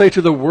has to say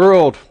to the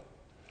world.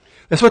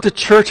 That's what the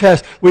church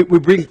has. We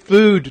bring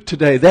food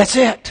today. That's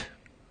it.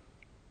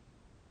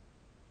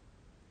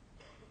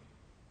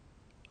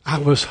 I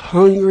was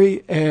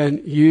hungry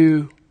and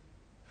you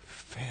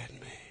fed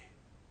me.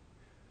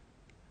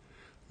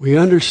 We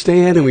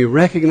understand and we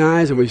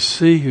recognize and we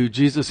see who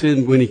Jesus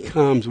is when he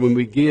comes, when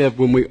we give,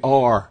 when we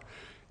are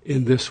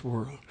in this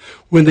world.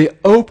 When they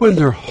open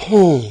their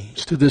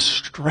homes to this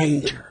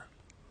stranger,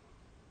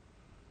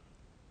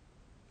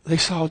 they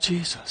saw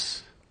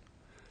Jesus.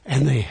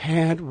 And they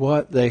had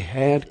what? They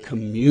had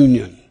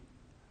communion.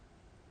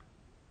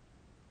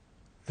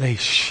 They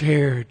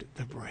shared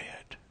the bread.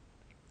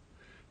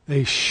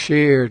 They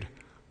shared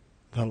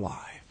the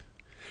life.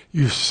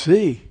 You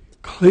see,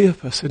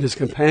 Cleopas and his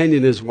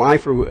companion, his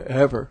wife or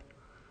whoever,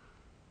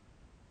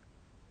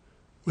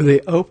 when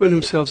they opened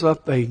themselves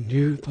up, they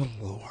knew the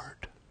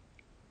Lord.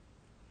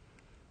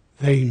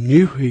 They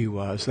knew who he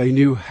was. They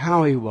knew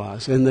how he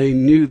was. And they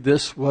knew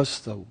this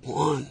was the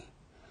one.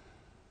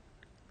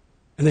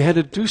 And they had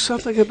to do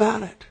something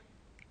about it.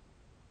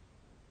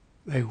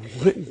 They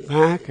went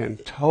back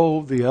and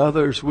told the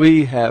others,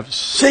 we have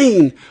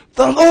seen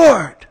the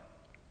Lord.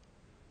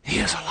 He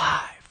is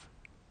alive.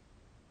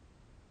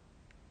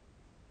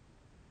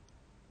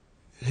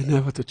 Isn't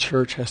that what the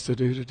church has to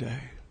do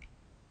today?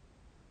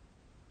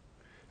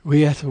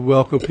 We have to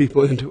welcome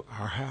people into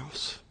our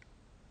house.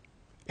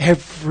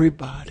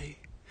 Everybody.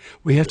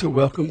 We have to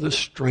welcome the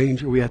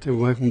stranger. We have to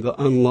welcome the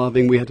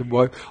unloving. We have to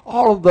welcome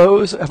all of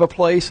those have a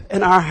place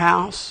in our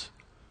house.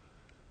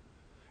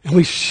 And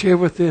we share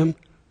with them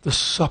the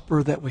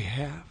supper that we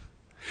have.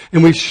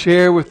 And we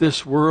share with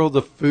this world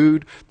the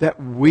food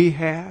that we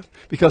have,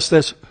 because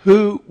that's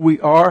who we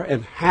are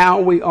and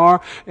how we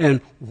are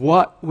and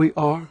what we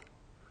are.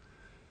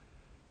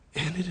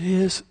 And it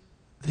is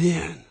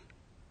then,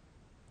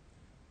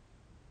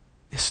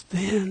 it's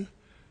then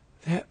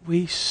that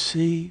we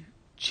see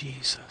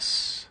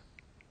Jesus.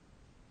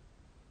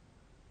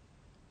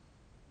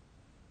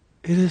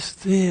 It is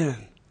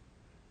then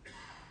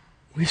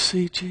we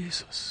see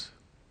Jesus.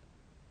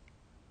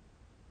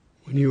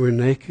 When you were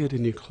naked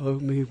and you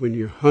clothed me, when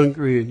you're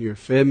hungry and you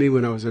fed me,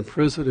 when I was in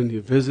prison and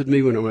you visited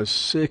me, when I was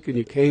sick and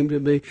you came to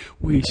me,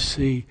 we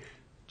see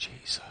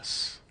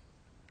Jesus.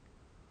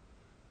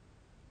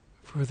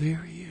 For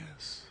there he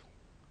is.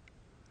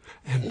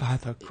 And by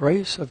the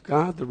grace of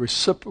God, the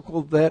reciprocal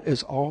of that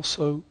is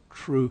also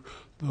true.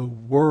 The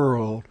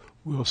world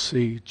will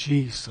see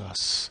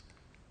Jesus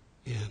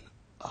in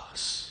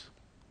us.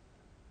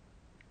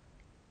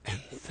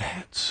 And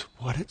that's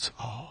what it's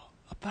all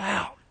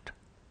about.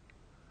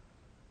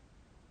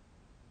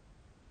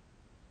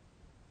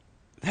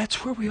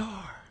 That's where we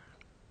are.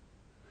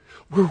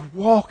 We're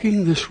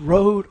walking this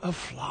road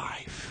of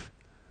life.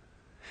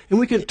 And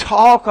we can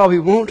talk all we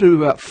want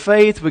to about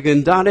faith. We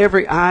can dot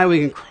every I. We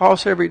can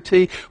cross every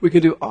T. We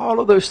can do all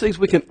of those things.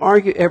 We can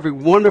argue every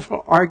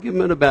wonderful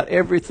argument about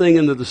everything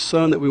under the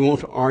sun that we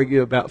want to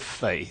argue about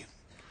faith.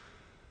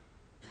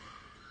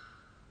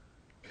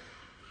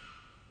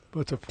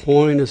 But the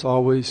point is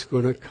always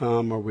going to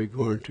come, are we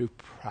going to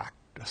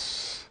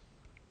practice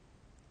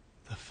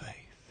the faith?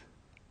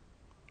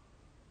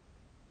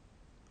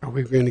 Are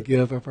we going to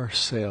give of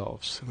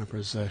ourselves and our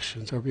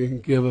possessions? Are we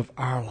going to give of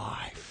our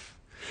life?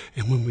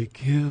 And when we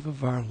give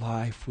of our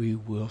life, we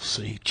will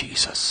see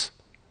Jesus.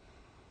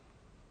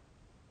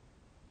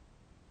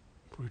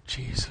 For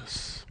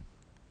Jesus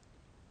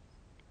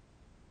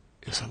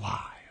is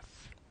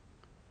alive.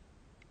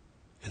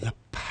 And the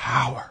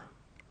power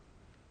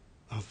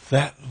of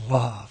that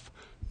love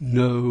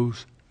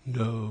knows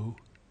no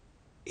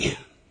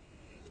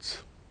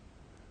ends.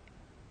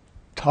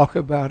 Talk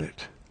about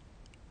it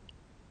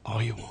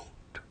all you want.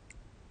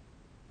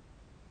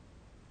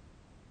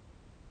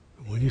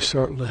 But when you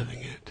start living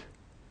it,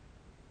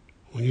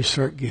 when you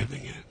start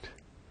giving it,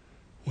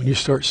 when you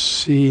start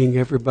seeing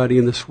everybody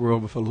in this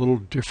world with a little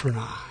different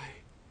eye,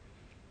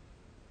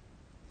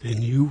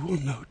 then you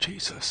will know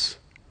Jesus.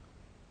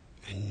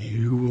 And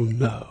you will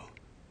know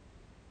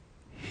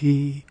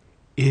he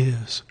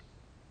is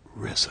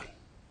risen.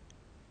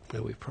 May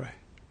we pray.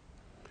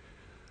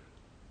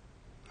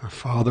 Our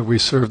Father, we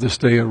serve this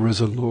day a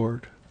risen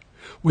Lord.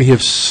 We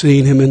have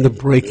seen him in the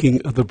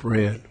breaking of the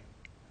bread.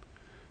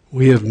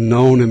 We have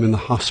known him in the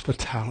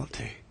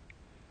hospitality.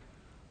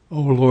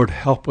 Oh Lord,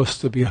 help us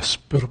to be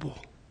hospitable.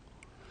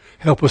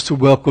 Help us to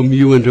welcome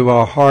you into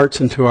our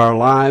hearts, into our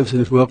lives,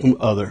 and to welcome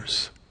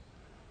others.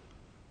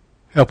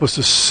 Help us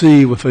to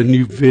see with a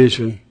new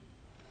vision.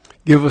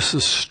 Give us the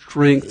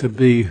strength to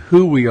be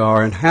who we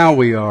are and how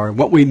we are and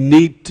what we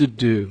need to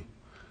do.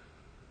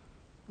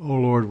 Oh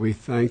Lord, we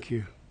thank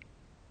you.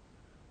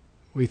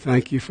 We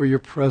thank you for your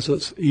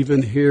presence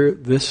even here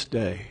this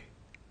day.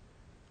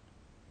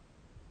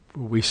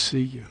 For we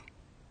see you.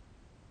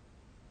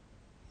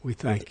 We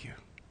thank you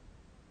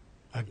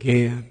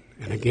again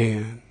and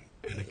again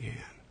and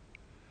again.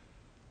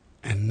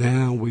 And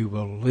now we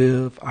will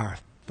live our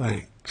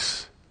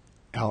thanks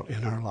out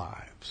in our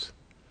lives.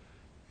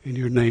 In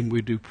your name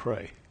we do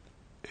pray.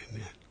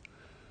 Amen.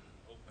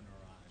 Open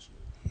our eyes.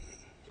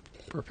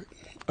 Perfect.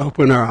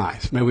 Open our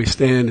eyes. May we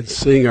stand and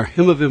sing our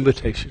hymn of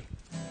invitation.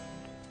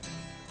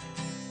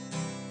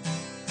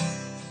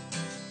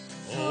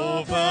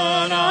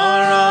 Open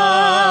our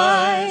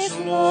eyes,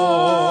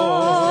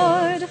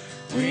 Lord.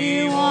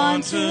 We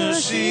want to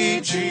see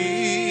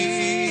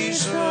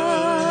Jesus,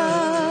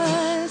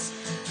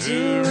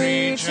 to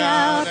reach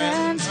out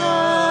and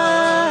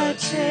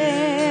touch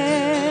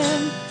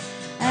him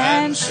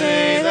and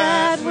say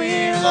that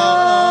we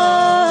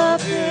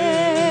love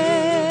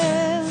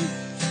him.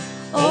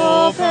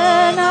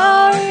 Open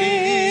our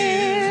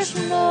ears,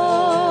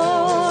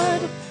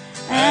 Lord,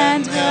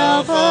 and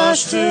help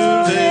us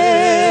to listen.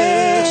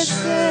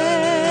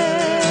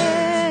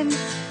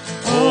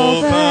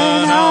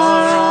 Open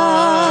our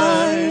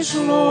eyes,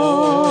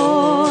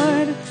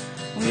 Lord.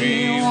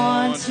 We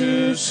want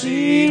to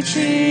see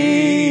Jesus.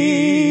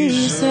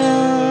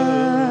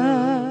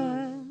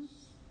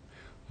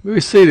 Be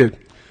seated.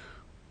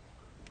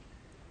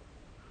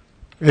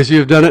 As you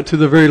have done it to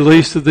the very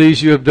least of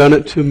these, you have done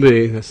it to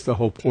me. That's the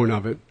whole point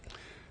of it.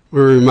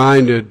 We're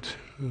reminded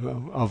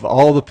of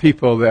all the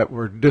people that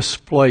were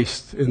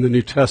displaced in the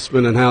New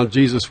Testament and how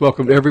Jesus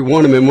welcomed every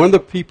one of them. And one of the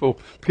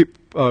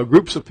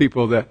groups of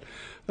people that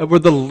were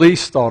the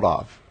least thought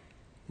of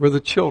were the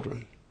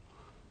children,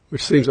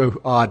 which seems so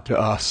odd to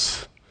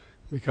us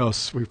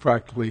because we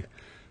practically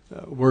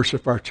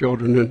worship our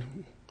children,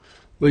 and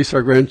at least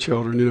our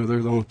grandchildren, they're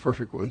the only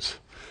perfect ones.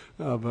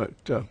 But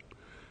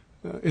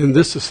in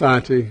this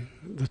society,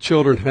 the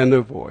children had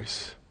no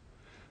voice.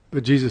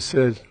 But Jesus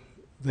said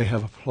they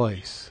have a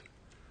place.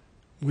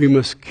 We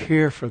must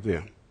care for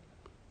them,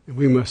 and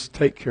we must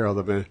take care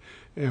of them.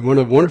 And one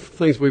of the wonderful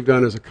things we've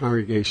done as a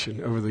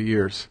congregation over the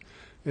years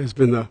has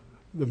been the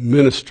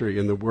ministry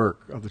and the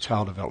work of the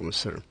Child Development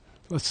Center.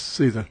 Let's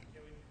see the...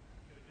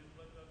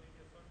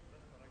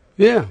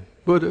 Yeah,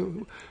 but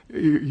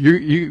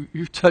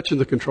you're touching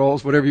the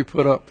controls, whatever you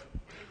put up.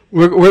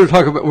 We're going to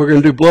talk about, we're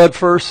going to do blood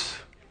first.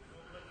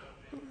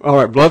 All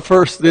right, blood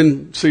first,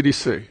 then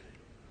CDC.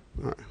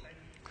 All right.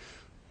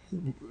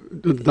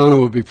 Donna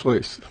will be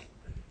pleased.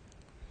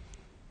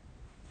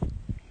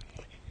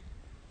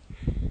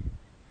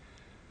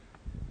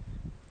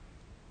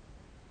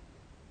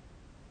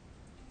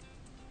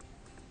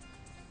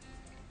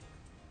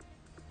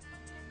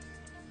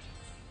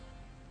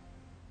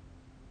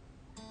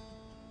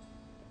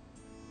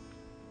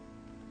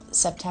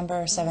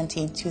 September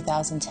 17,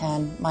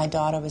 2010, my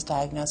daughter was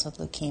diagnosed with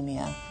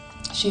leukemia.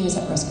 She was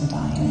at risk of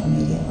dying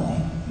immediately.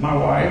 My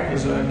wife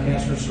is a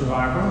cancer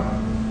survivor,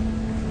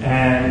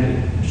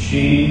 and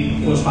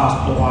she was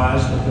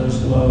hospitalized with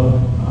those low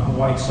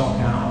white cell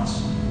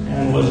counts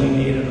and was in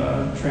need of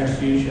a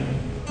transfusion.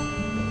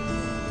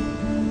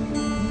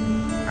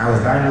 I was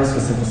diagnosed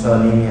with sickle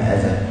cell anemia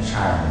as a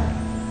child.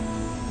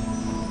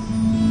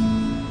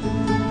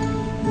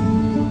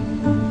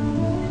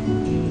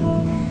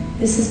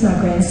 This is my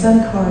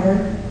grandson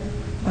Carter,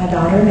 my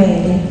daughter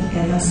Mandy,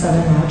 and my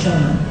son-in-law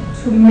John.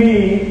 To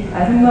me,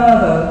 as a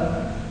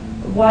mother,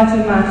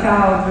 watching my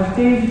child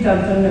receive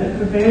something that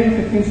could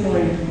very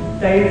potentially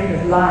save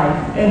his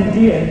life, and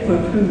did for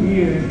 2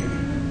 years,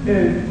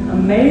 is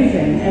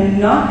amazing. And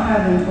not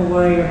having to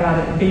worry about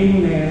it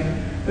being there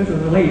was a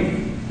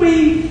relief.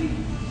 We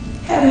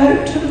had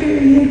hope to the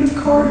very end with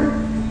Carter,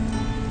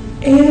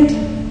 and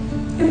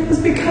it was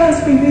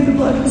because we knew the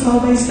blood was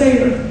always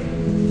there.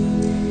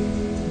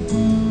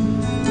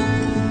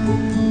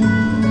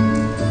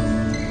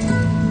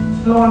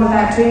 Going to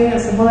that 2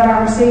 units of blood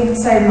I received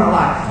saved my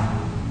life.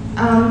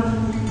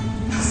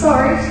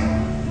 Sorry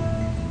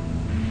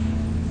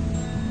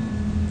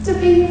to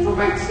be here for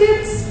my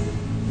kids,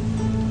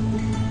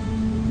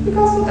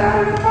 because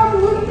without it I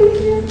probably wouldn't be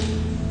here.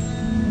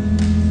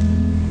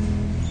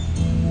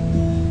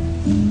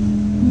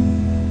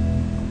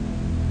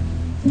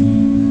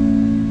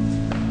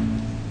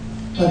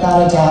 Without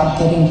a doubt,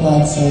 giving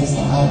blood saves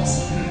lives.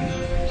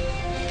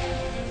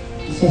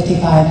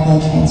 55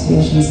 blood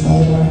transfusions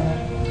later,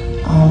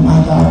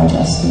 my daughter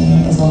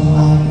Justine is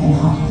alive and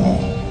healthy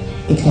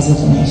because of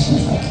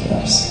donations like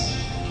yours.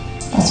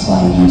 That's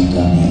why you need to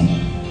donate.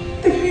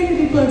 The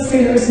community blood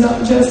center is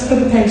not just for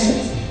the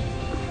patients,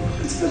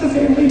 it's for the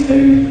family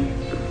too.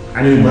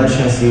 I need blood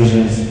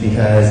transfusions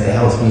because it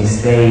helps me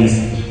stay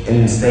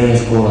in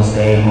school and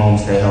stay home,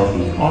 stay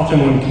healthy. Often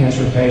when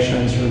cancer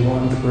patients are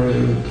going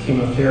through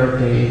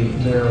chemotherapy,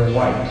 their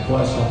white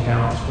blood cell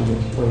counts will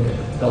get depleted.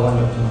 They'll end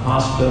up in the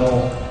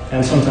hospital,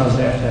 and sometimes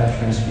they have to have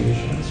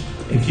transfusions.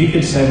 If you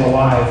could save a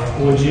life,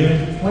 would you?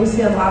 We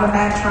see a lot of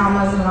bad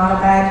traumas and a lot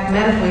of bad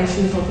medical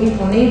issues where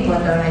people need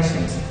blood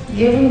donations.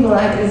 Giving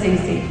blood is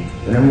easy.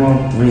 The number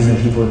one reason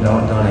people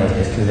don't donate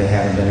is because they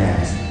haven't been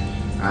asked.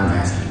 I'm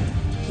asking.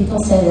 People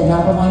say the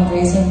number one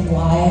reason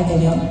why they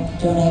don't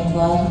donate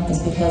blood is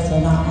because they're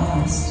not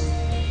asked.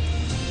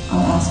 I'm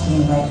asking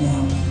you right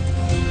now.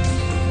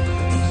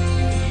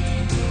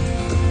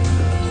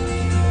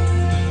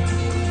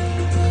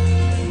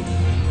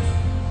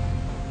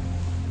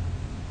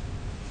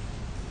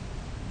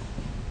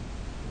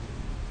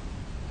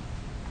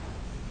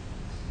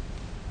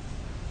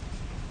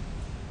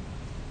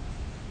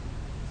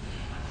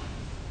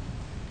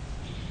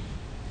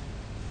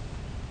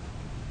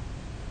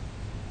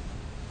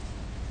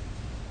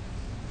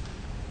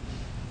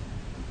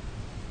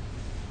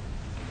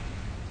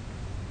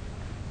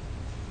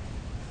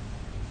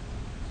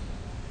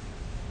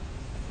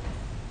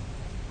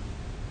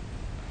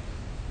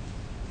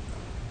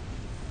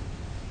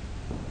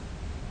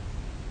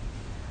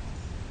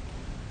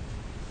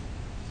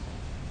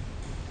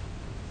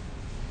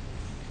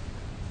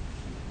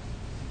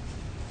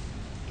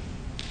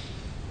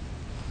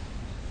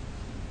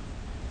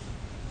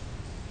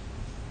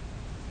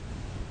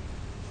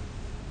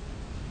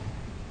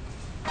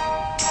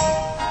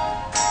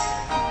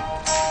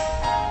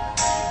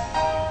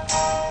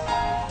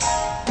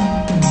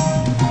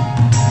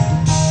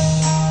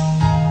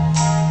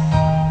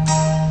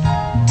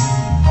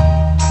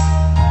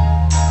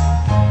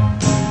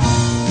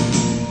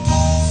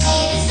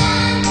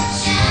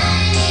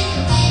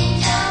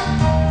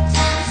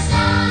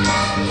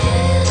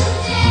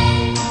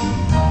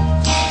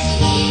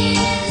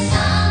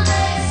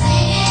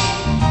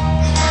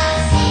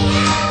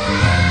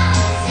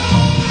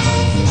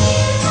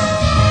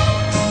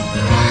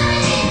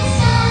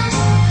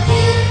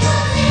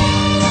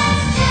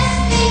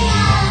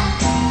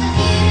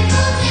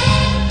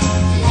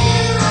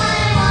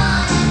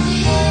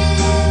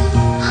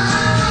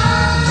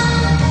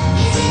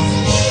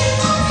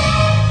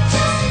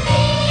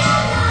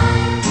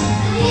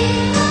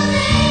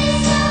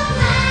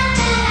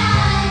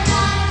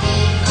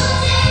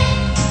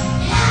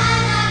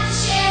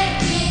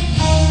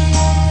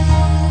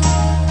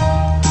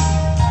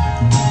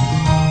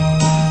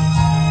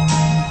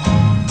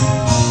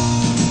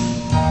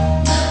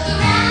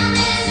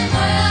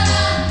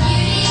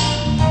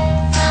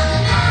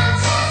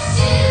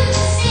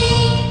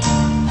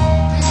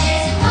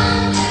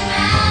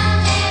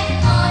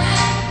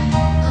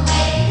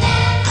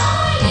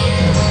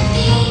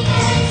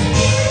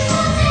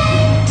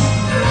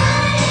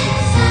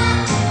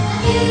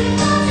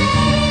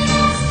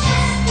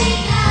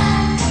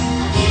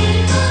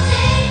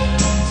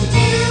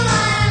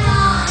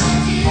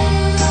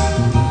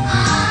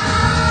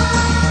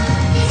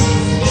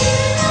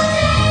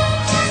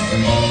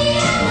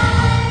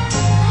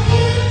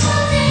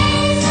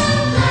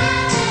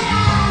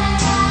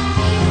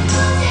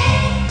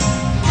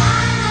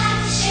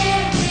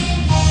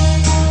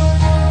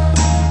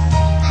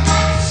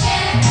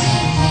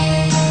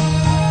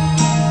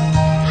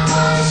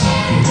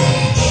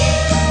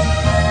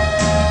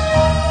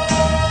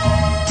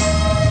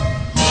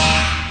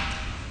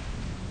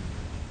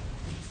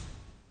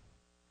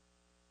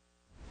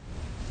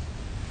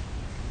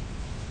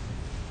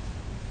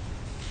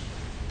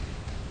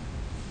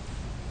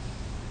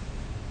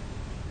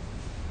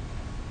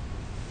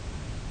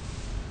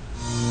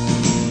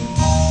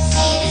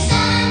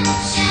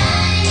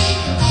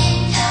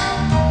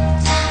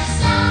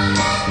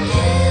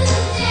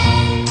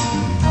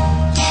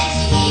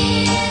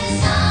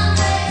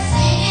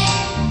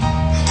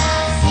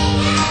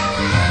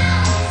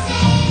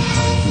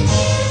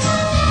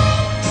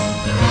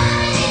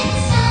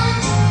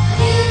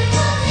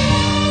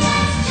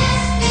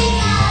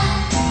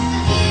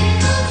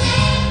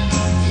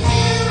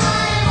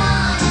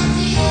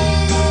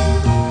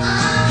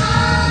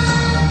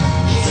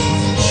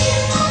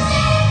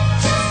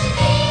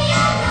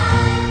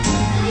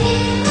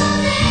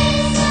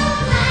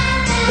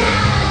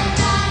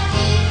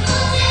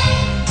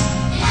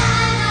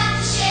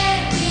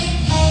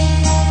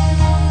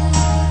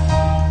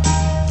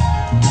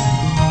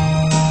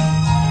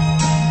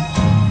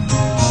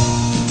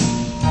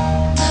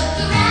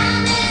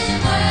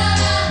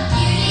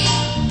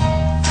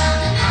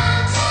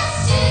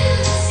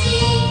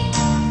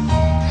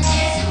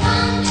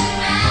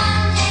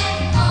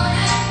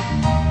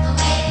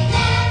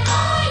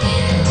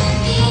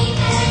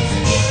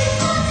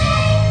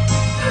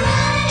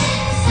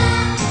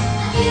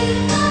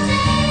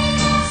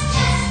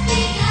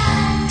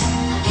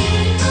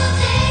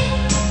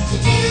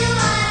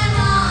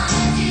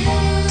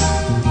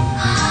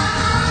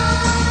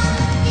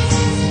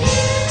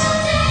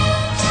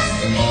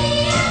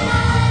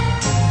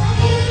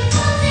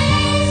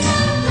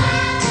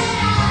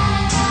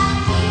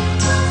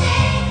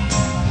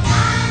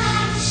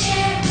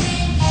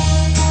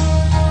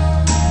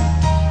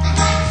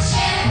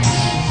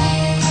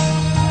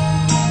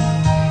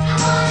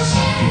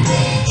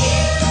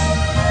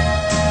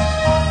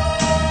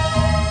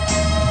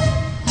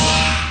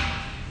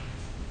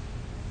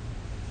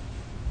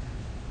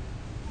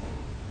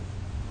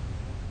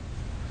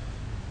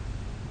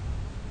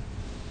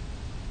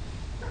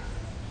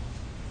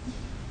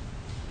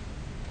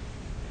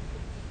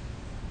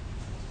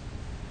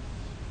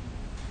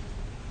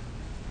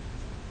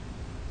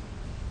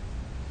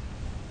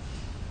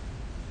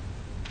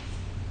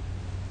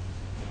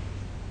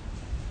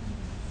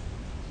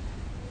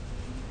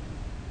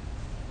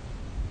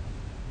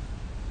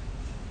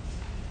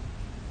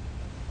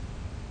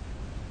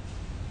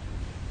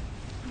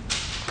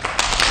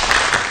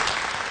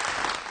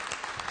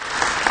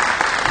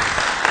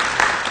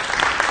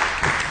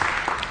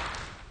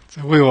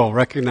 So we will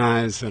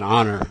recognize and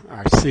honor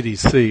our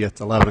CDC at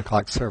the 11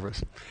 o'clock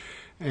service.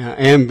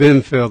 Ann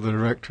Benfield, the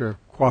Director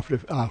of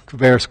Cooperative,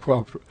 Cabarrus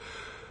Cooperative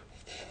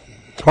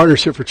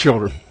Partnership for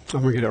Children.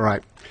 I'm going to get it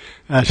right.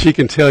 She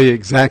can tell you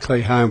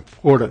exactly how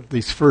important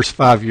these first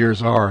 5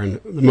 years are. And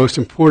the most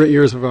important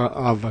years of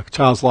a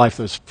child's life,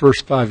 those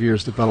first 5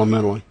 years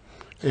developmentally.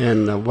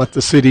 And what the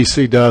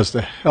CDC does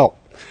to help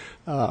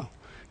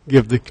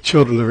give the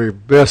children the very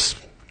best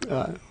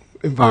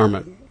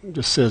environment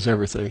just says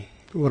everything.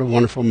 What a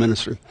wonderful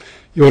ministry.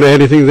 You want to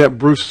add anything to that,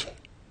 Bruce?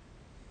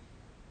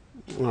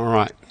 All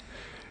right.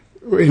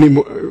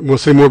 We'll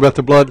say more about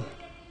the blood?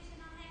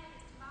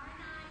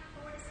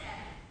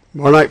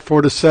 Tomorrow night,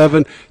 4 to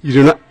 7. You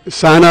do not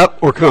sign up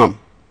or come.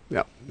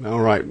 Yeah. All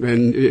right.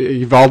 And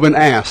you've all been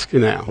asked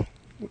now.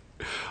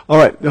 All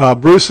right.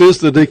 Bruce is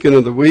the deacon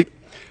of the week.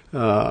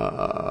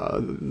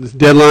 The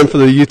deadline for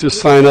the youth to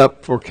sign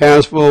up for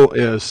Casville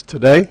is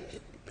today.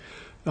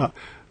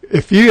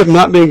 If you have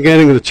not been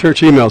getting the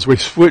church emails, we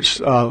switched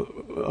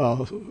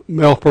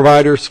mail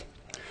providers.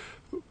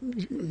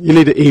 You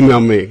need to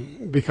email me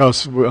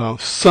because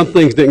some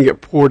things didn't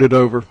get ported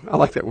over. I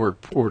like that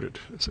word, ported.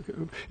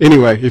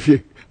 Anyway,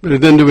 but it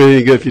didn't do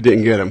any good if you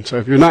didn't get them. So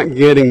if you're not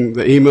getting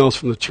the emails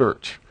from the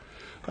church,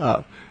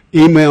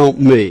 email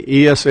me,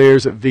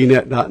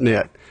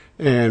 esayers@vnet.net,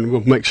 and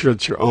we'll make sure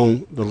that you're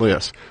on the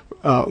list.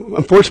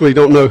 Unfortunately, we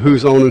don't know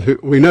who's on and who.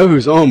 We know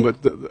who's on,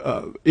 but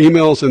the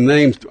emails and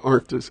names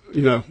aren't.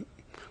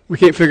 We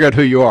can't figure out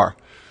who you are.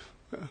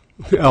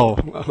 Oh,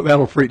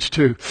 that'll preach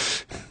too.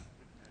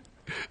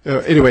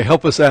 Anyway,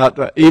 help us out.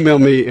 Email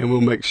me, and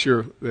we'll make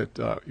sure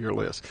that your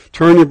list.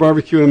 Turn your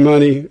barbecue and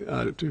money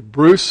to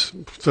Bruce,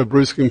 so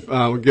Bruce can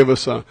give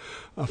us a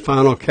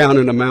final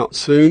counted amount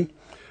soon.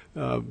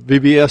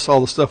 VBS,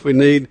 all the stuff we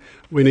need.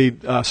 We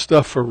need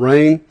stuff for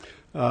rain.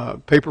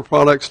 Paper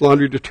products,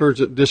 laundry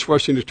detergent,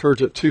 dishwashing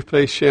detergent,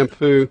 toothpaste,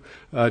 shampoo,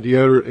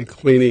 deodorant, and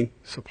cleaning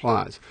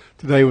supplies.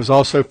 Today was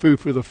also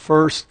Food for the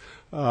First,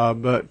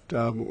 but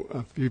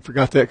if you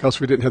forgot that because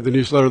we didn't have the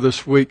newsletter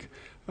this week,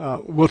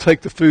 we'll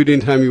take the food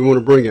anytime you want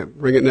to bring it.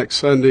 Bring it next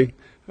Sunday.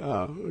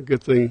 A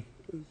good thing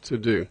to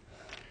do.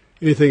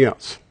 Anything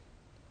else?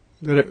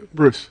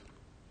 Bruce?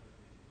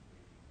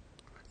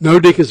 No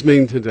deacons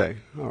meeting today.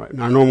 All right, in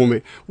our normal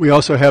meeting. We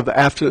also have the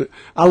Afton.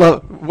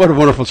 What a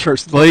wonderful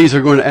church. The ladies are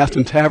going to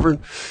Afton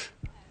Tavern.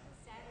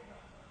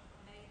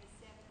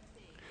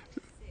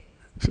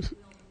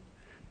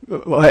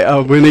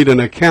 We need an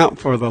account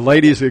for the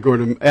ladies that are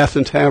going to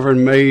Afton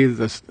Tavern May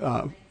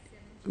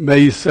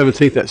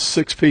 17th at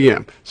 6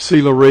 p.m.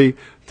 Sealery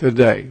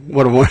today.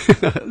 What a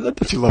wonderful.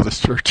 Don't you love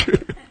this church?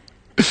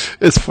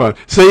 It's fun.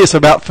 See, it's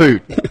about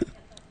food.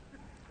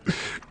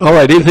 All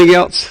right, anything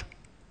else?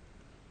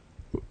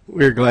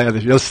 We're glad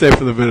that you'll stay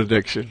for the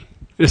benediction.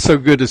 It's so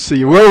good to see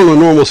you. We're on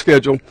a normal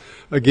schedule.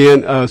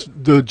 Again,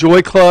 the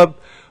Joy Club,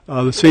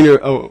 the senior,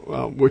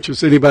 which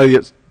is anybody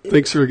that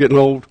thinks they're getting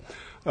old,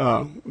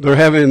 they're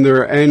having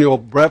their annual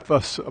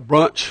breakfast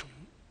brunch,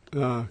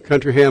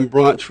 country ham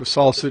brunch with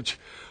sausage.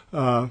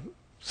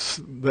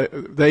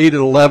 They eat at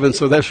 11,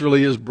 so that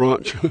really is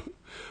brunch.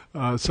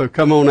 So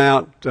come on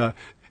out.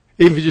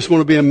 Even if you just want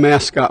to be a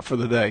mascot for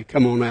the day,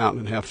 come on out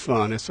and have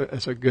fun. It's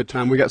a good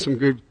time. We got some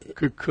good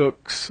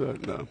cooks.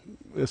 And,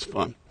 it's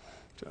fun.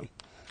 So,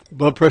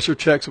 blood pressure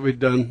checks will be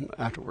done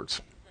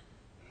afterwards.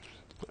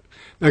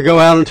 Now go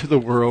out into the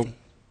world,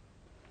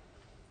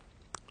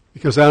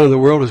 because out in the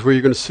world is where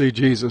you're going to see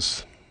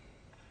Jesus.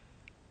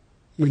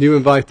 When you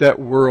invite that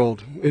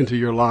world into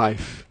your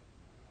life,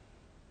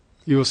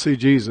 you will see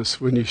Jesus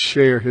when you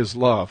share his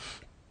love,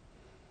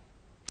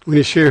 when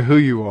you share who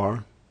you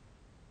are,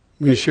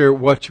 when you share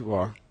what you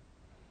are,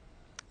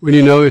 when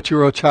you know that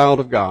you're a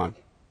child of God.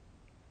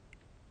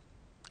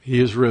 He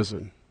is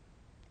risen.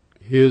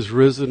 He is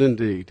risen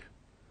indeed.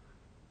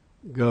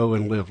 Go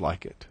and live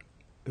like it.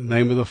 In the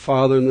name of the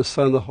Father, and the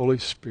Son, and the Holy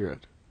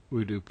Spirit,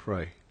 we do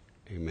pray.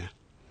 Amen.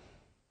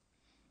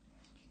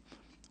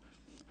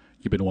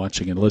 You've been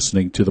watching and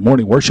listening to the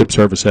morning worship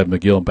service at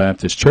McGill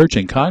Baptist Church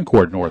in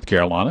Concord, North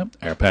Carolina.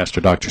 Our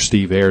pastor, Dr.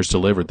 Steve Ayers,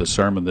 delivered the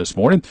sermon this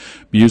morning.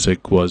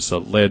 Music was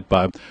led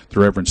by the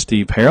Reverend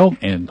Steve Harrell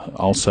and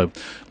also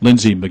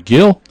Lindsey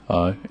McGill.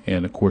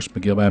 And, of course,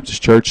 McGill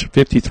Baptist Church,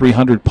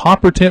 5300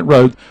 Popper Tent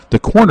Road, the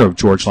corner of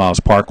George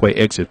Lyles Parkway,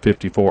 exit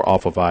 54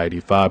 off of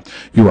I-85.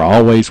 You are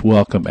always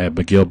welcome at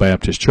McGill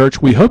Baptist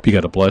Church. We hope you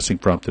got a blessing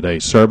from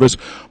today's service.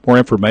 More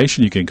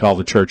information, you can call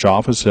the church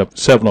office at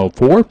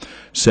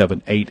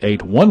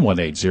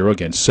 704-788-1180.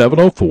 Again,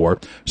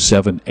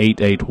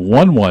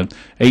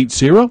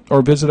 704-788-1180.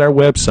 Or visit our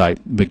website,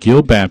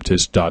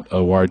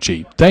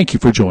 mcgillbaptist.org. Thank you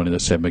for joining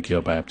us at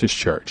McGill Baptist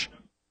Church.